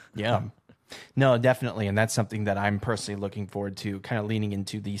 Yeah. No, definitely. And that's something that I'm personally looking forward to, kind of leaning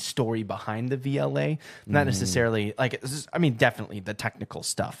into the story behind the VLA. Not necessarily like, definitely the technical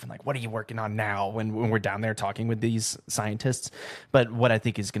stuff and like, what are you working on now when we're down there talking with these scientists? But what I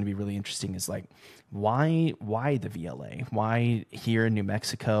think is going to be really interesting is like, why the VLA? Why here in New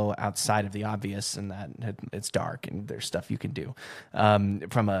Mexico outside of the obvious and that it's dark and there's stuff you can do?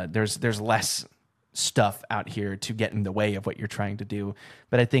 There's less stuff out here to get in the way of what you're trying to do.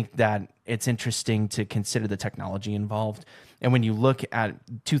 But I think that it's interesting to consider the technology involved. And when you look at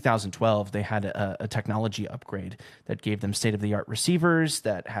 2012, they had a technology upgrade that gave them state-of-the-art receivers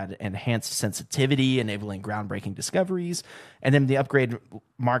that had enhanced sensitivity, enabling groundbreaking discoveries. And then the upgrade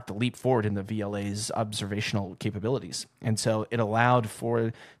marked a leap forward in the VLA's observational capabilities. And so it allowed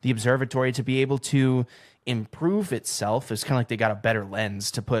for the observatory to be able to improve itself. It's kind of like they got a better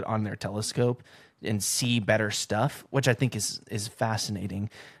lens to put on their telescope and see better stuff, which I think is fascinating.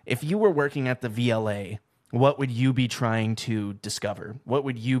 If you were working at the VLA, what would you be trying to discover? What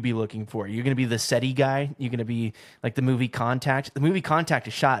would you be looking for? You're going to be the SETI guy? You're going to be like the movie Contact? The movie Contact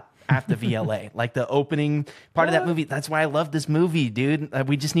is shot at the VLA. Like the opening part of that movie. That's why I love this movie, dude.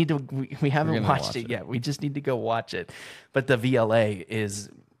 We just need to, we haven't watched it yet. We just need to go watch it. But the VLA is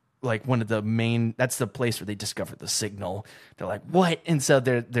like one of the main, that's the place where they discover the signal. They're like, what? And so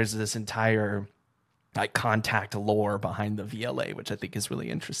there's this entire like contact lore behind the VLA, which I think is really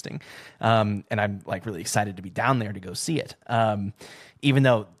interesting. And I'm like really excited to be down there to go see it. Even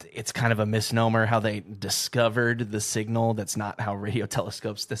though it's kind of a misnomer how they discovered the signal. That's not how radio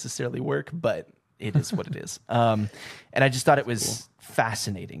telescopes necessarily work, but it is what it is. And I just thought it was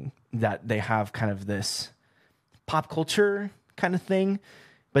fascinating that they have kind of this pop culture kind of thing,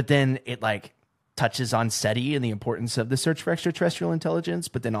 but then it like touches on SETI and the importance of the search for extraterrestrial intelligence,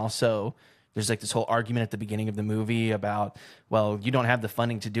 but then also there's like this whole argument at the beginning of the movie about, well, you don't have the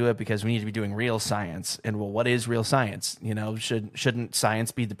funding to do it because we need to be doing real science. And well, what is real science? You know, shouldn't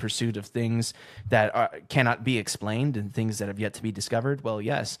science be the pursuit of things that cannot be explained and things that have yet to be discovered? Well,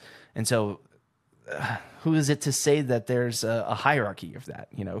 yes. And so who is it to say that there's a hierarchy of that?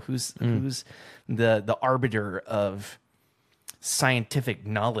 You know, who's the arbiter of scientific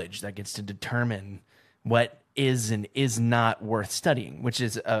knowledge that gets to determine what is and is not worth studying, which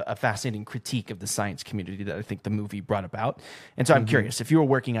is a fascinating critique of the science community that I think the movie brought about. And so I'm curious, if you were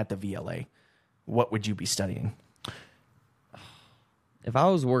working at the VLA, what would you be studying? If I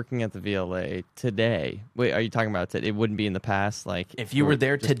was working at the VLA today, wait, are you talking about it wouldn't be in the past? Like if you were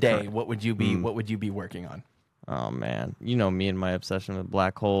there today, what would you be working on? Oh man, you know me and my obsession with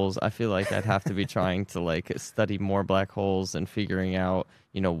black holes. I feel like I'd have to be trying to like study more black holes and figuring out,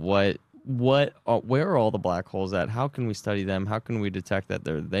 you know, where are all the black holes at? How can we study them? How can we detect that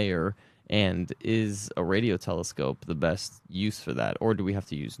they're there? And is a radio telescope the best use for that? Or do we have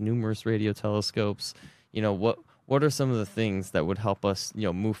to use numerous radio telescopes? You know, what are some of the things that would help us, you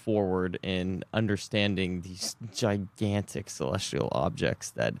know, move forward in understanding these gigantic celestial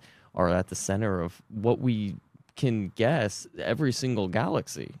objects that are at the center of what we can guess every single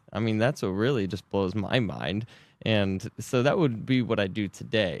galaxy? I mean, that's what really just blows my mind. And so that would be what I do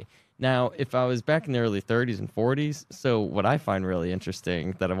today. Now, if I was back in the early 30s and 40s, so what I find really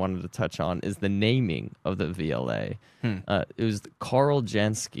interesting that I wanted to touch on is the naming of the VLA. It was Karl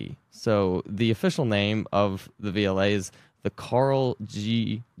Jansky. So the official name of the VLA is the Karl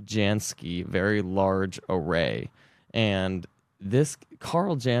G. Jansky Very Large Array. And this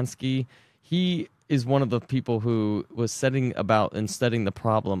Karl Jansky, he is one of the people who was setting about and studying the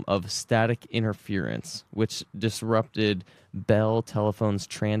problem of static interference, which disrupted Bell Telephone's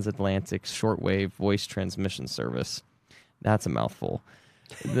transatlantic shortwave voice transmission service. That's a mouthful.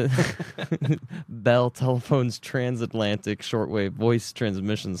 Bell Telephone's transatlantic shortwave voice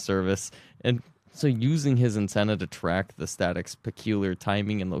transmission service. And so using his antenna to track the static's peculiar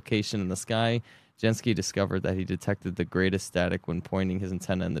timing and location in the sky, Jansky discovered that he detected the greatest static when pointing his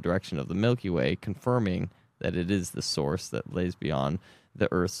antenna in the direction of the Milky Way, confirming that it is the source that lays beyond the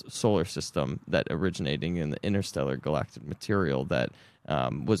Earth's solar system, that originating in the interstellar galactic material that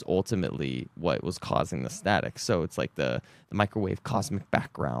was ultimately what was causing the static. So it's like the microwave cosmic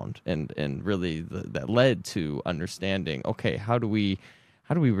background, and really that led to understanding, okay, how do we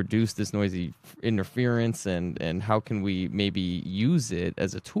reduce this noisy interference, and how can we maybe use it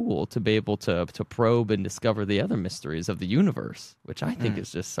as a tool to be able to probe and discover the other mysteries of the universe, which I think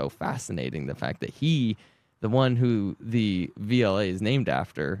is just so fascinating. The fact that he, the one who the VLA is named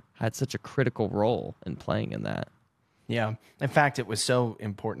after, had such a critical role in playing in that. Yeah. In fact, it was so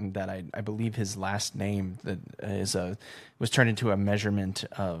important that I believe his last name was turned into a measurement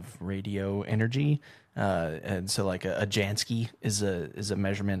of radio energy. And so like a Jansky is a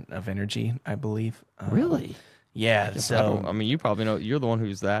measurement of energy, I believe. Really? Yeah. So I mean, you probably know, you're the one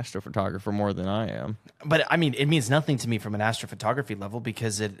who's the astrophotographer more than I am. But I mean, it means nothing to me from an astrophotography level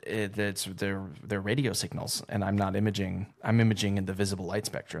because it's they're radio signals, and I'm not imaging. I'm imaging in the visible light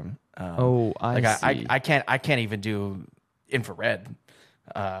spectrum. I see. I can't even do infrared.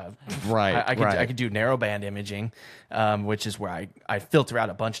 Right. I could do narrowband imaging, which is where I filter out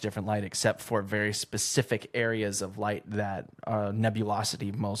a bunch of different light, except for very specific areas of light that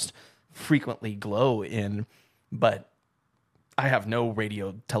nebulosity most frequently glow in. But I have no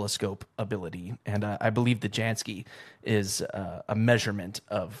radio telescope ability, and I believe the Jansky is a measurement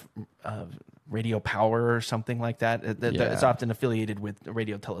of radio power or something like that. It's often affiliated with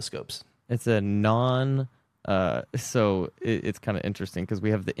radio telescopes. It's a so it's kind of interesting because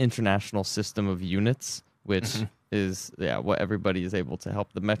we have the International System of Units, which is what everybody is able to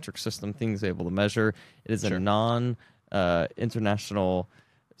help the metric system things able to measure. It is a non-international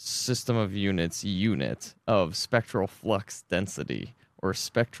system of units unit of spectral flux density or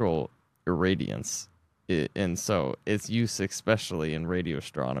spectral irradiance. And so its use, especially in radio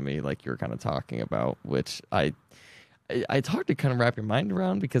astronomy, like you're kind of talking about, which it's hard to kind of wrap your mind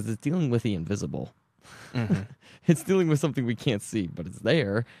around because it's dealing with the invisible. It's dealing with something we can't see, but it's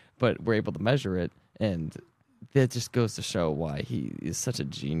there, but we're able to measure it. And that just goes to show why he is such a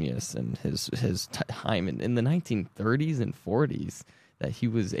genius in his time in the 1930s and 40s, that he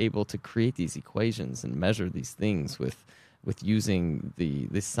was able to create these equations and measure these things with using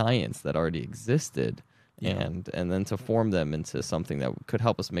the science that already existed. And then to form them into something that could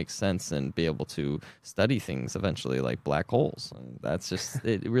help us make sense and be able to study things eventually, like black holes. And that's just,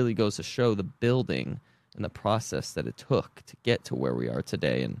 it really goes to show the building and the process that it took to get to where we are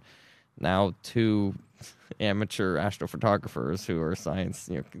today. And now two amateur astrophotographers who are science,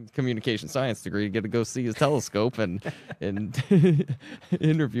 communication science degree, get to go see his telescope and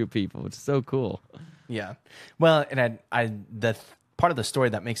interview people, which is so cool. Yeah. Well, and the part of the story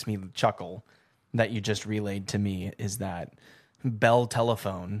that makes me chuckle that you just relayed to me is that Bell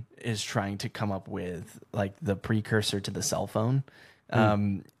Telephone is trying to come up with like the precursor to the cell phone.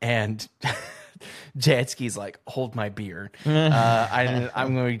 And Jansky's like, hold my beer.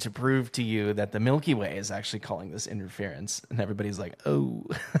 I'm going to prove to you that the Milky Way is actually calling this interference. And everybody's like, oh,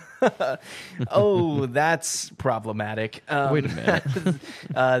 that's problematic. Wait a minute.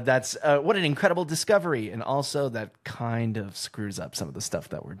 That's what an incredible discovery. And also that kind of screws up some of the stuff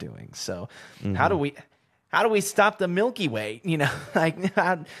that we're doing. So how do we stop the Milky Way? Like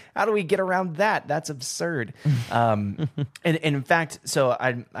how do we get around that? That's absurd. And in fact, so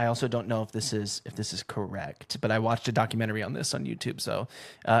I also don't know if this is correct, but I watched a documentary on this on YouTube. So,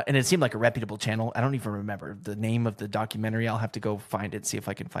 and it seemed like a reputable channel. I don't even remember the name of the documentary. I'll have to go find it, see if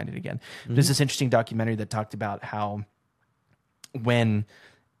I can find it again. There's this interesting documentary that talked about how when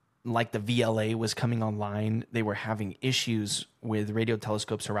like the VLA was coming online, they were having issues with radio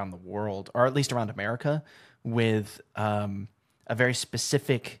telescopes around the world, or at least around America, with a very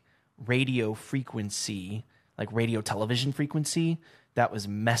specific radio frequency, like radio television frequency, that was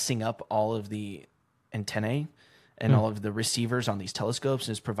messing up all of the antennae and all of the receivers on these telescopes,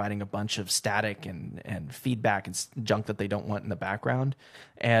 and is providing a bunch of static and feedback and junk that they don't want in the background.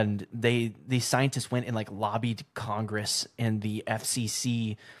 And these scientists went and like lobbied Congress and the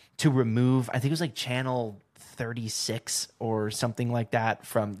FCC to remove, I think it was like channel 36 or something like that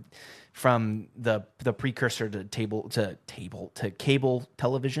from the precursor to cable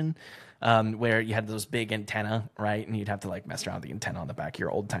television, where you had those big antenna, right? And you'd have to like mess around with the antenna on the back of your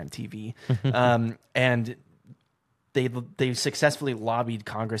old time TV. And they successfully lobbied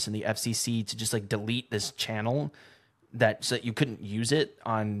Congress and the FCC to just like delete this channel so that you couldn't use it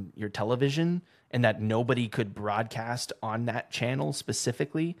on your television, and that nobody could broadcast on that channel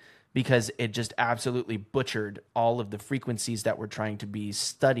specifically, because it just absolutely butchered all of the frequencies that were trying to be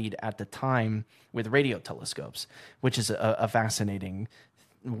studied at the time with radio telescopes, which is a fascinating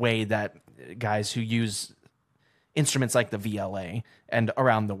way that guys who use instruments like the VLA and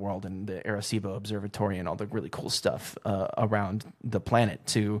around the world and the Arecibo Observatory and all the really cool stuff around the planet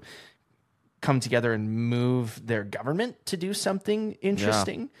to come together and move their government to do something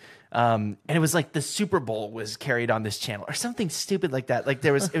interesting. And it was like the Super Bowl was carried on this channel or something stupid like that. Like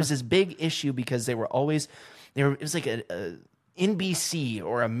it was this big issue because it was like a NBC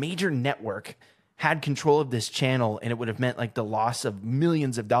or a major network had control of this channel, and it would have meant like the loss of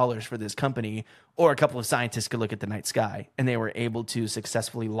millions of dollars for this company, or a couple of scientists could look at the night sky, and they were able to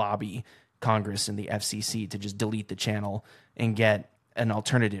successfully lobby Congress and the FCC to just delete the channel and get an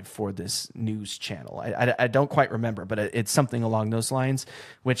alternative for this news channel. I don't quite remember, but it's something along those lines,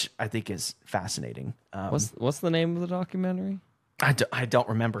 which I think is fascinating. What's the name of the documentary? I don't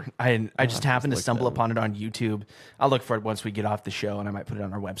remember. I just happened to stumble upon it on YouTube. I'll look for it once we get off the show, and I might put it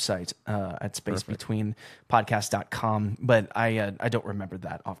on our website at spacebetweenpodcast.com. But I don't remember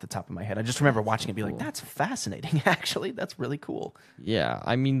that off the top of my head. I just remember watching it and be like, that's fascinating, actually. That's really cool. Yeah,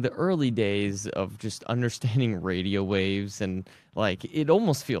 I mean, the early days of just understanding radio waves and like it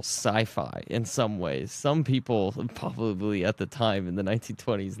almost feels sci-fi in some ways. Some people probably at the time in the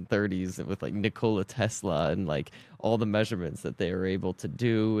 1920s and 30s with like Nikola Tesla and like all the measurements that they were able to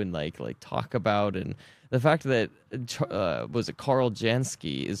do and like talk about, and the fact that was it Carl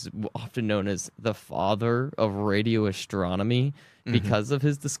Jansky is often known as the father of radio astronomy because of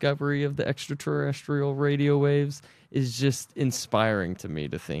his discovery of the extraterrestrial radio waves is just inspiring to me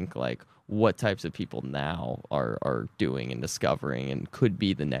to think like what types of people now are doing and discovering and could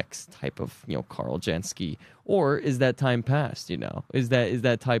be the next type of, Carl Jansky, or is that time past, is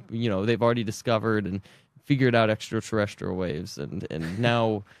that type, they've already discovered and figured out extraterrestrial waves and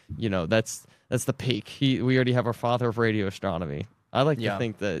now, that's the peak. We already have our father of radio astronomy. I like to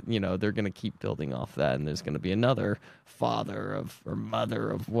think that, they're going to keep building off that and there's going to be another father of or mother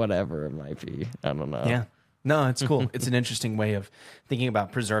of whatever it might be. I don't know. Yeah. No, it's cool. It's an interesting way of thinking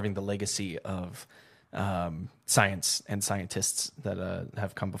about preserving the legacy of science and scientists that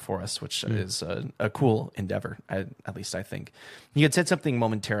have come before us, which is a cool endeavor, at least I think. You had said something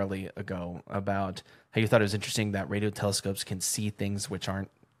momentarily ago about how you thought it was interesting that radio telescopes can see things which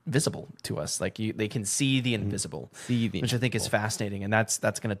aren't visible to us. Like they can see the invisible, which I think is fascinating. And that's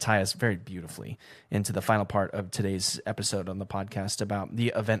going to tie us very beautifully into the final part of today's episode on the podcast about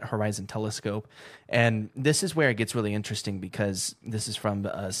the Event Horizon Telescope. And this is where it gets really interesting because this is from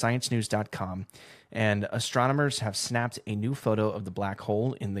sciencenews.com. And astronomers have snapped a new photo of the black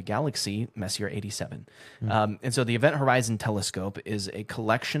hole in the galaxy Messier 87. And so the Event Horizon Telescope is a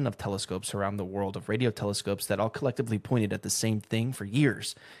collection of telescopes around the world of radio telescopes that all collectively pointed at the same thing for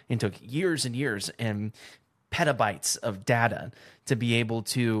years. It took years and years and petabytes of data to be able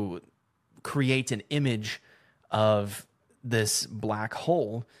to create an image of this black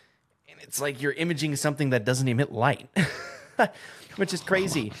hole. And it's like you're imaging something that doesn't emit light, which is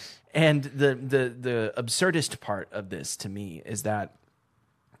crazy. And the absurdist part of this to me is that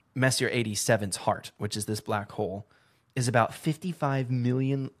Messier 87's heart, which is this black hole, is about 55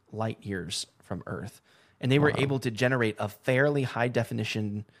 million light years from Earth. And they were able to generate a fairly high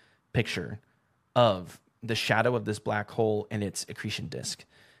definition picture of the shadow of this black hole and its accretion disk,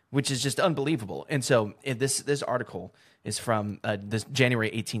 which is just unbelievable. And so this article is from this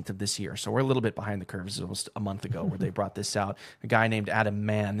January 18th of this year. So we're a little bit behind the curve. It was almost a month ago where they brought this out. A guy named Adam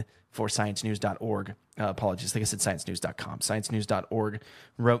Mann for sciencenews.org, apologies, I think I said sciencenews.com, sciencenews.org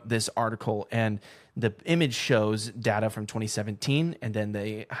wrote this article, and the image shows data from 2017, and then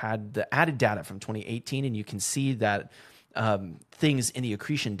they had the added data from 2018, and you can see that things in the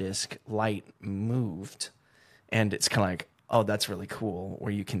accretion disk, light moved, and it's kind of like, oh, that's really cool,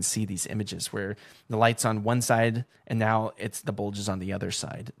 where you can see these images where the light's on one side and now it's the bulges on the other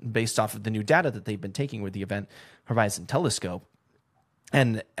side based off of the new data that they've been taking with the Event Horizon Telescope.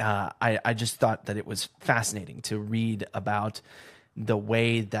 And I just thought that it was fascinating to read about the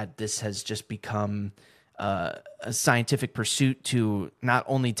way that this has just become a scientific pursuit to not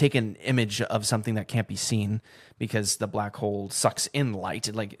only take an image of something that can't be seen because the black hole sucks in light.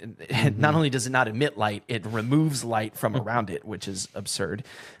 Not only does it not emit light, it removes light from around it, which is absurd.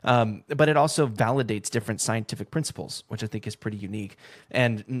 But it also validates different scientific principles, which I think is pretty unique.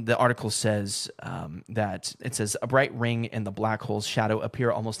 And the article says that it says a bright ring and the black hole's shadow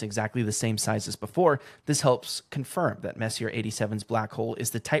appear almost exactly the same size as before. This helps confirm that Messier 87's black hole is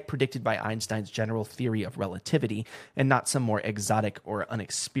the type predicted by Einstein's general theory of relativity and not some more exotic or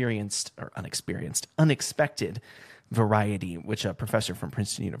unexpected variety, which a professor from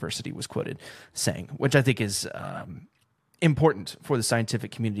Princeton University was quoted saying, which I think is important for the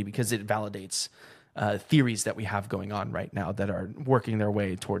scientific community because it validates theories that we have going on right now that are working their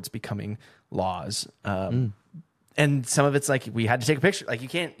way towards becoming laws. And some of it's like, we had to take a picture. Like,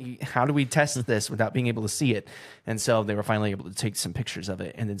 how do we test this without being able to see it? And so they were finally able to take some pictures of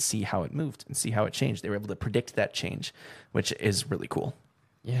it and then see how it moved and see how it changed. They were able to predict that change, which is really cool.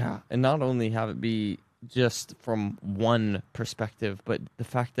 Yeah. And not only have it be just from one perspective, but the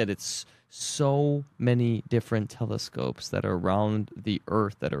fact that it's so many different telescopes that are around the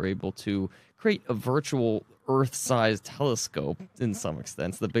Earth that are able to create a virtual Earth-sized telescope in some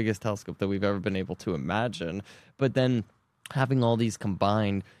extent. It's the biggest telescope that we've ever been able to imagine. But then having all these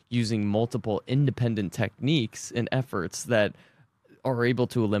combined using multiple independent techniques and efforts that are able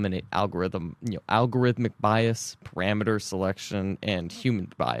to eliminate algorithmic bias, parameter selection, and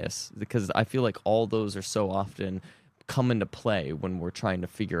human bias. Because I feel like all those are so often come into play when we're trying to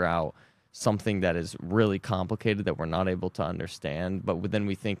figure out something that is really complicated that we're not able to understand. But then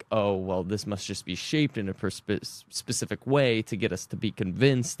we think, oh, well, this must just be shaped in a specific way to get us to be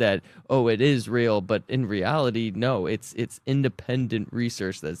convinced that, oh, it is real. But in reality, no, it's independent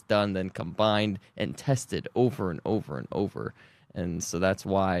research that's done, then combined and tested over and over and over. And so that's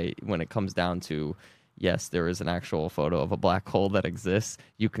why when it comes down to, yes, there is an actual photo of a black hole that exists,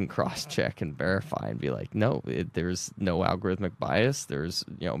 you can cross-check and verify and be like, no, there's no algorithmic bias. There's,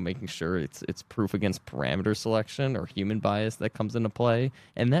 making sure it's proof against parameter selection or human bias that comes into play.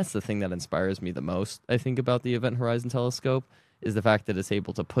 And that's the thing that inspires me the most, I think, about the Event Horizon Telescope, is the fact that it's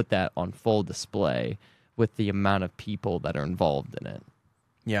able to put that on full display with the amount of people that are involved in it.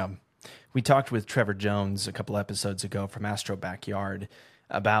 Yeah. We talked with Trevor Jones a couple episodes ago from Astro Backyard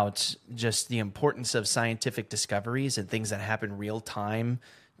about just the importance of scientific discoveries and things that happen real time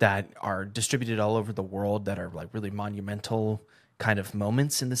that are distributed all over the world that are like really monumental kind of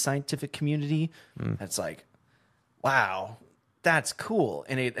moments in the scientific community. It's like, wow, that's cool.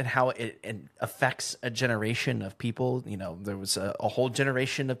 And how it affects a generation of people. There was a whole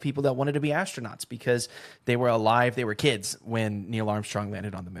generation of people that wanted to be astronauts because they were alive, they were kids when Neil Armstrong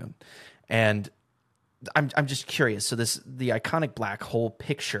landed on the moon. And I'm just curious. So the iconic black hole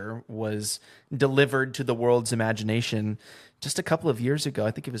picture was delivered to the world's imagination just a couple of years ago.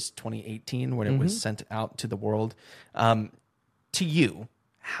 I think it was 2018 when it was sent out to the world. To you,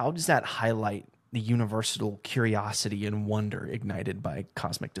 how does that highlight the universal curiosity and wonder ignited by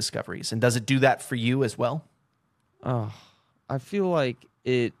cosmic discoveries? And does it do that for you as well? Oh, I feel like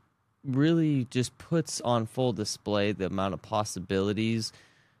it really just puts on full display the amount of possibilities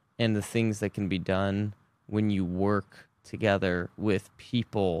and the things that can be done when you work together with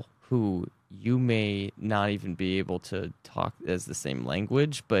people who you may not even be able to talk as the same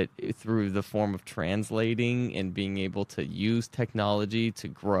language, but through the form of translating and being able to use technology to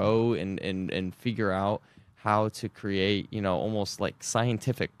grow and figure out how to create, almost like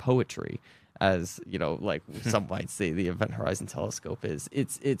scientific poetry, as, like some might say the Event Horizon Telescope is.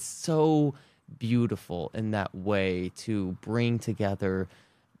 It's so beautiful in that way to bring together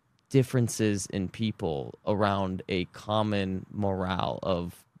differences in people around a common morale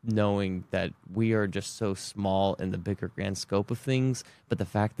of knowing that we are just so small in the bigger grand scope of things, but the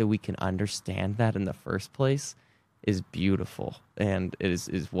fact that we can understand that in the first place is beautiful, and it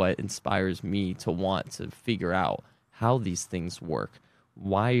is what inspires me to want to figure out how these things work.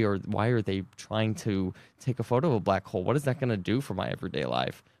 Why are they trying to take a photo of a black hole? What is that going to do for my everyday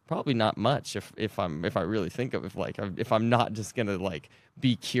life? Probably not much if I really think of it, if I'm not just gonna like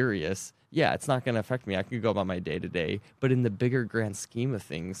be curious. Yeah, it's not gonna affect me. I can go about my day to day. But in the bigger grand scheme of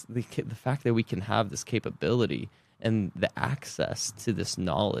things, the fact that we can have this capability and the access to this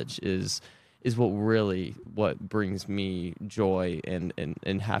knowledge is what brings me joy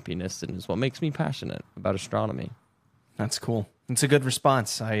and happiness, and is what makes me passionate about astronomy. That's cool. It's a good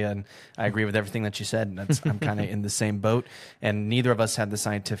response. I agree with everything that you said. I'm kind of in the same boat, and neither of us had the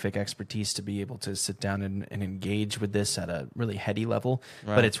scientific expertise to be able to sit down and engage with this at a really heady level.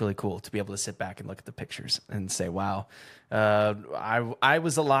 Right. But it's really cool to be able to sit back and look at the pictures and say, wow, I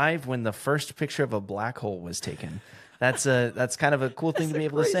was alive when the first picture of a black hole was taken. That's kind of a cool thing to be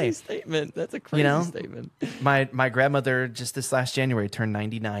able to say. Statement. That's a crazy statement. My grandmother just this last January turned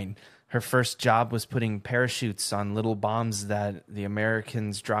 99. Her first job was putting parachutes on little bombs that the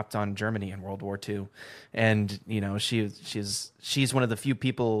Americans dropped on Germany in World War II. And, she's one of the few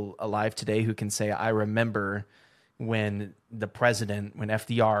people alive today who can say, I remember when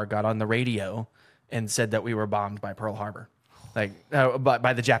FDR got on the radio and said that we were bombed by Pearl Harbor.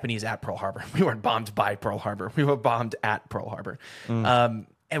 By the Japanese at Pearl Harbor. We weren't bombed by Pearl Harbor. We were bombed at Pearl Harbor. And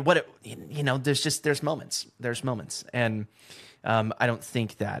there's moments. There's moments. And I don't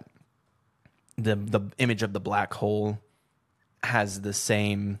think that the image of the black hole has the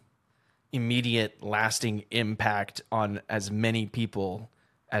same immediate lasting impact on as many people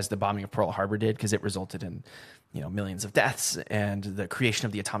as the bombing of Pearl Harbor did, because it resulted in millions of deaths and the creation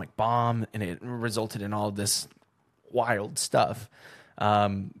of the atomic bomb, and it resulted in all this wild stuff.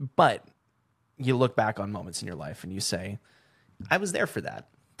 But you look back on moments in your life and you say, I was there for that.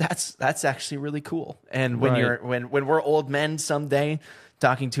 That's actually really cool. And when we're old men someday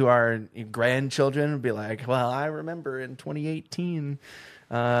talking to our grandchildren, be like, well, I remember in 2018,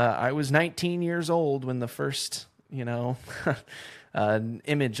 I was 19 years old when the first, image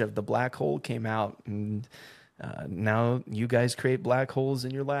of the black hole came out, and now you guys create black holes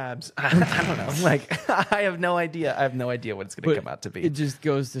in your labs. I don't know. Like, I have no idea. I have no idea what it's going to come out to be. It just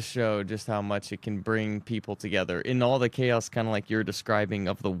goes to show just how much it can bring people together in all the chaos, kind of like you're describing,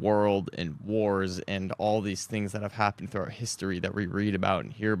 of the world and wars and all these things that have happened throughout history that we read about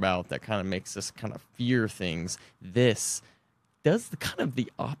and hear about that kind of makes us kind of fear things. This does kind of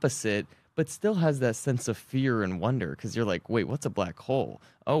the opposite, but still has that sense of fear and wonder, because you're like, wait, what's a black hole?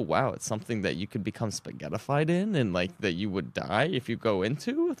 Oh, wow, it's something that you could become spaghettified in and like that you would die if you go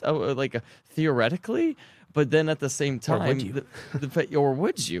into, theoretically. But then at the same time, or would you? Or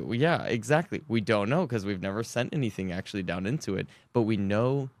would you? Yeah, exactly. We don't know because we've never sent anything actually down into it, but we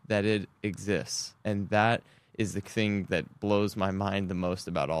know that it exists. And that is the thing that blows my mind the most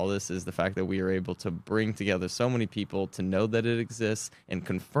about all this, is the fact that we are able to bring together so many people to know that it exists and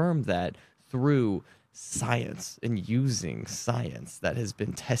confirm that through science and using science that has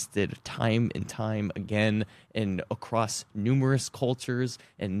been tested time and time again and across numerous cultures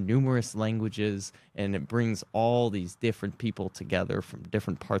and numerous languages. And it brings all these different people together from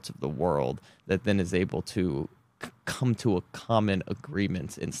different parts of the world that then is able to come to a common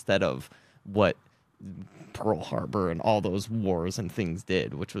agreement instead of what Pearl Harbor and all those wars and things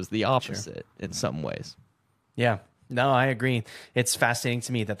did, which was the opposite in some ways. Yeah, no, I agree. It's fascinating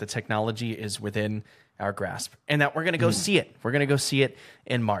to me that the technology is within our grasp and that we're going to go see it. We're going to go see it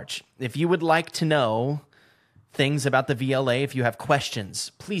in March. If you would like to know things about the VLA, if you have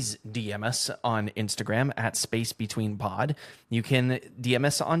questions, please DM us on Instagram at SpaceBetweenPod. You can DM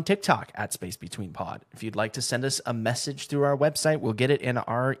us on TikTok at SpaceBetweenPod. If you'd like to send us a message through our website, we'll get it in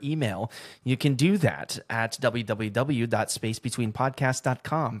our email. You can do that at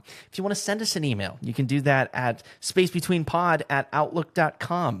www.spacebetweenpodcast.com. If you want to send us an email, you can do that at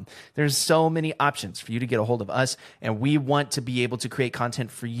spacebetweenpod@outlook.com. There's so many options for you to get a hold of us, and we want to be able to create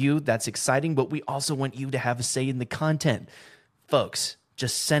content for you. That's exciting, but we also want you to have a say in the content. Folks,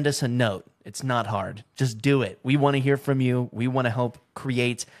 just send us a note. It's not hard. Just do it. We want to hear from you. We want to help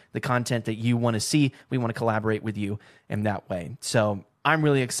create the content that you want to see. We want to collaborate with you in that way. So I'm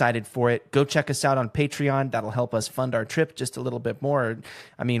really excited for it. Go check us out on Patreon. That'll help us fund our trip just a little bit more.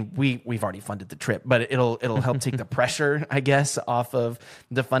 I mean, we've already funded the trip, but it'll help take the pressure, I guess, off of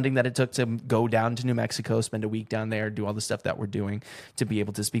the funding that it took to go down to New Mexico, spend a week down there, do all the stuff that we're doing to be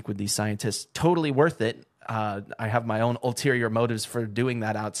able to speak with these scientists. Totally worth it. I have my own ulterior motives for doing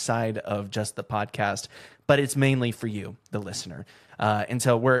that outside of just the podcast, but it's mainly for you, the listener. And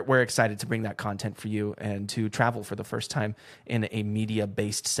so we're excited to bring that content for you and to travel for the first time in a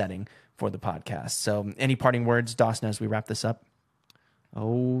media-based setting for the podcast. So any parting words, Dawson, as we wrap this up?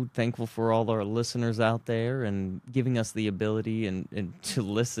 Oh, thankful for all our listeners out there and giving us the ability and to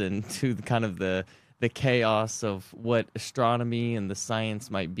listen to the chaos of what astronomy and the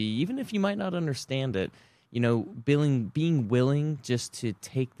science might be, even if you might not understand it. You know, being willing just to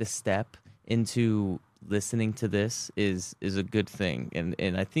take the step into listening to this is a good thing,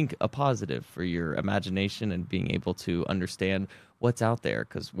 and I think a positive for your imagination and being able to understand what's out there,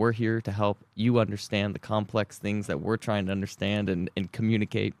 because we're here to help you understand the complex things that we're trying to understand and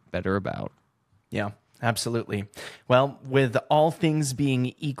communicate better about. Yeah, absolutely. Well, with all things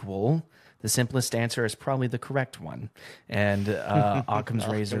being equal, the simplest answer is probably the correct one. And Occam's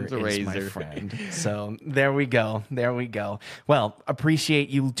razor is my friend. So there we go. There we go. Well, appreciate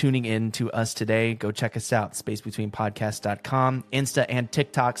you tuning in to us today. Go check us out, spacebetweenpodcast.com, Insta and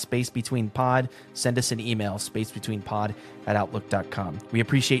TikTok, spacebetweenpod. Send us an email, spacebetweenpod@outlook.com. We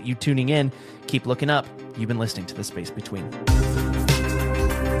appreciate you tuning in. Keep looking up. You've been listening to The Space Between.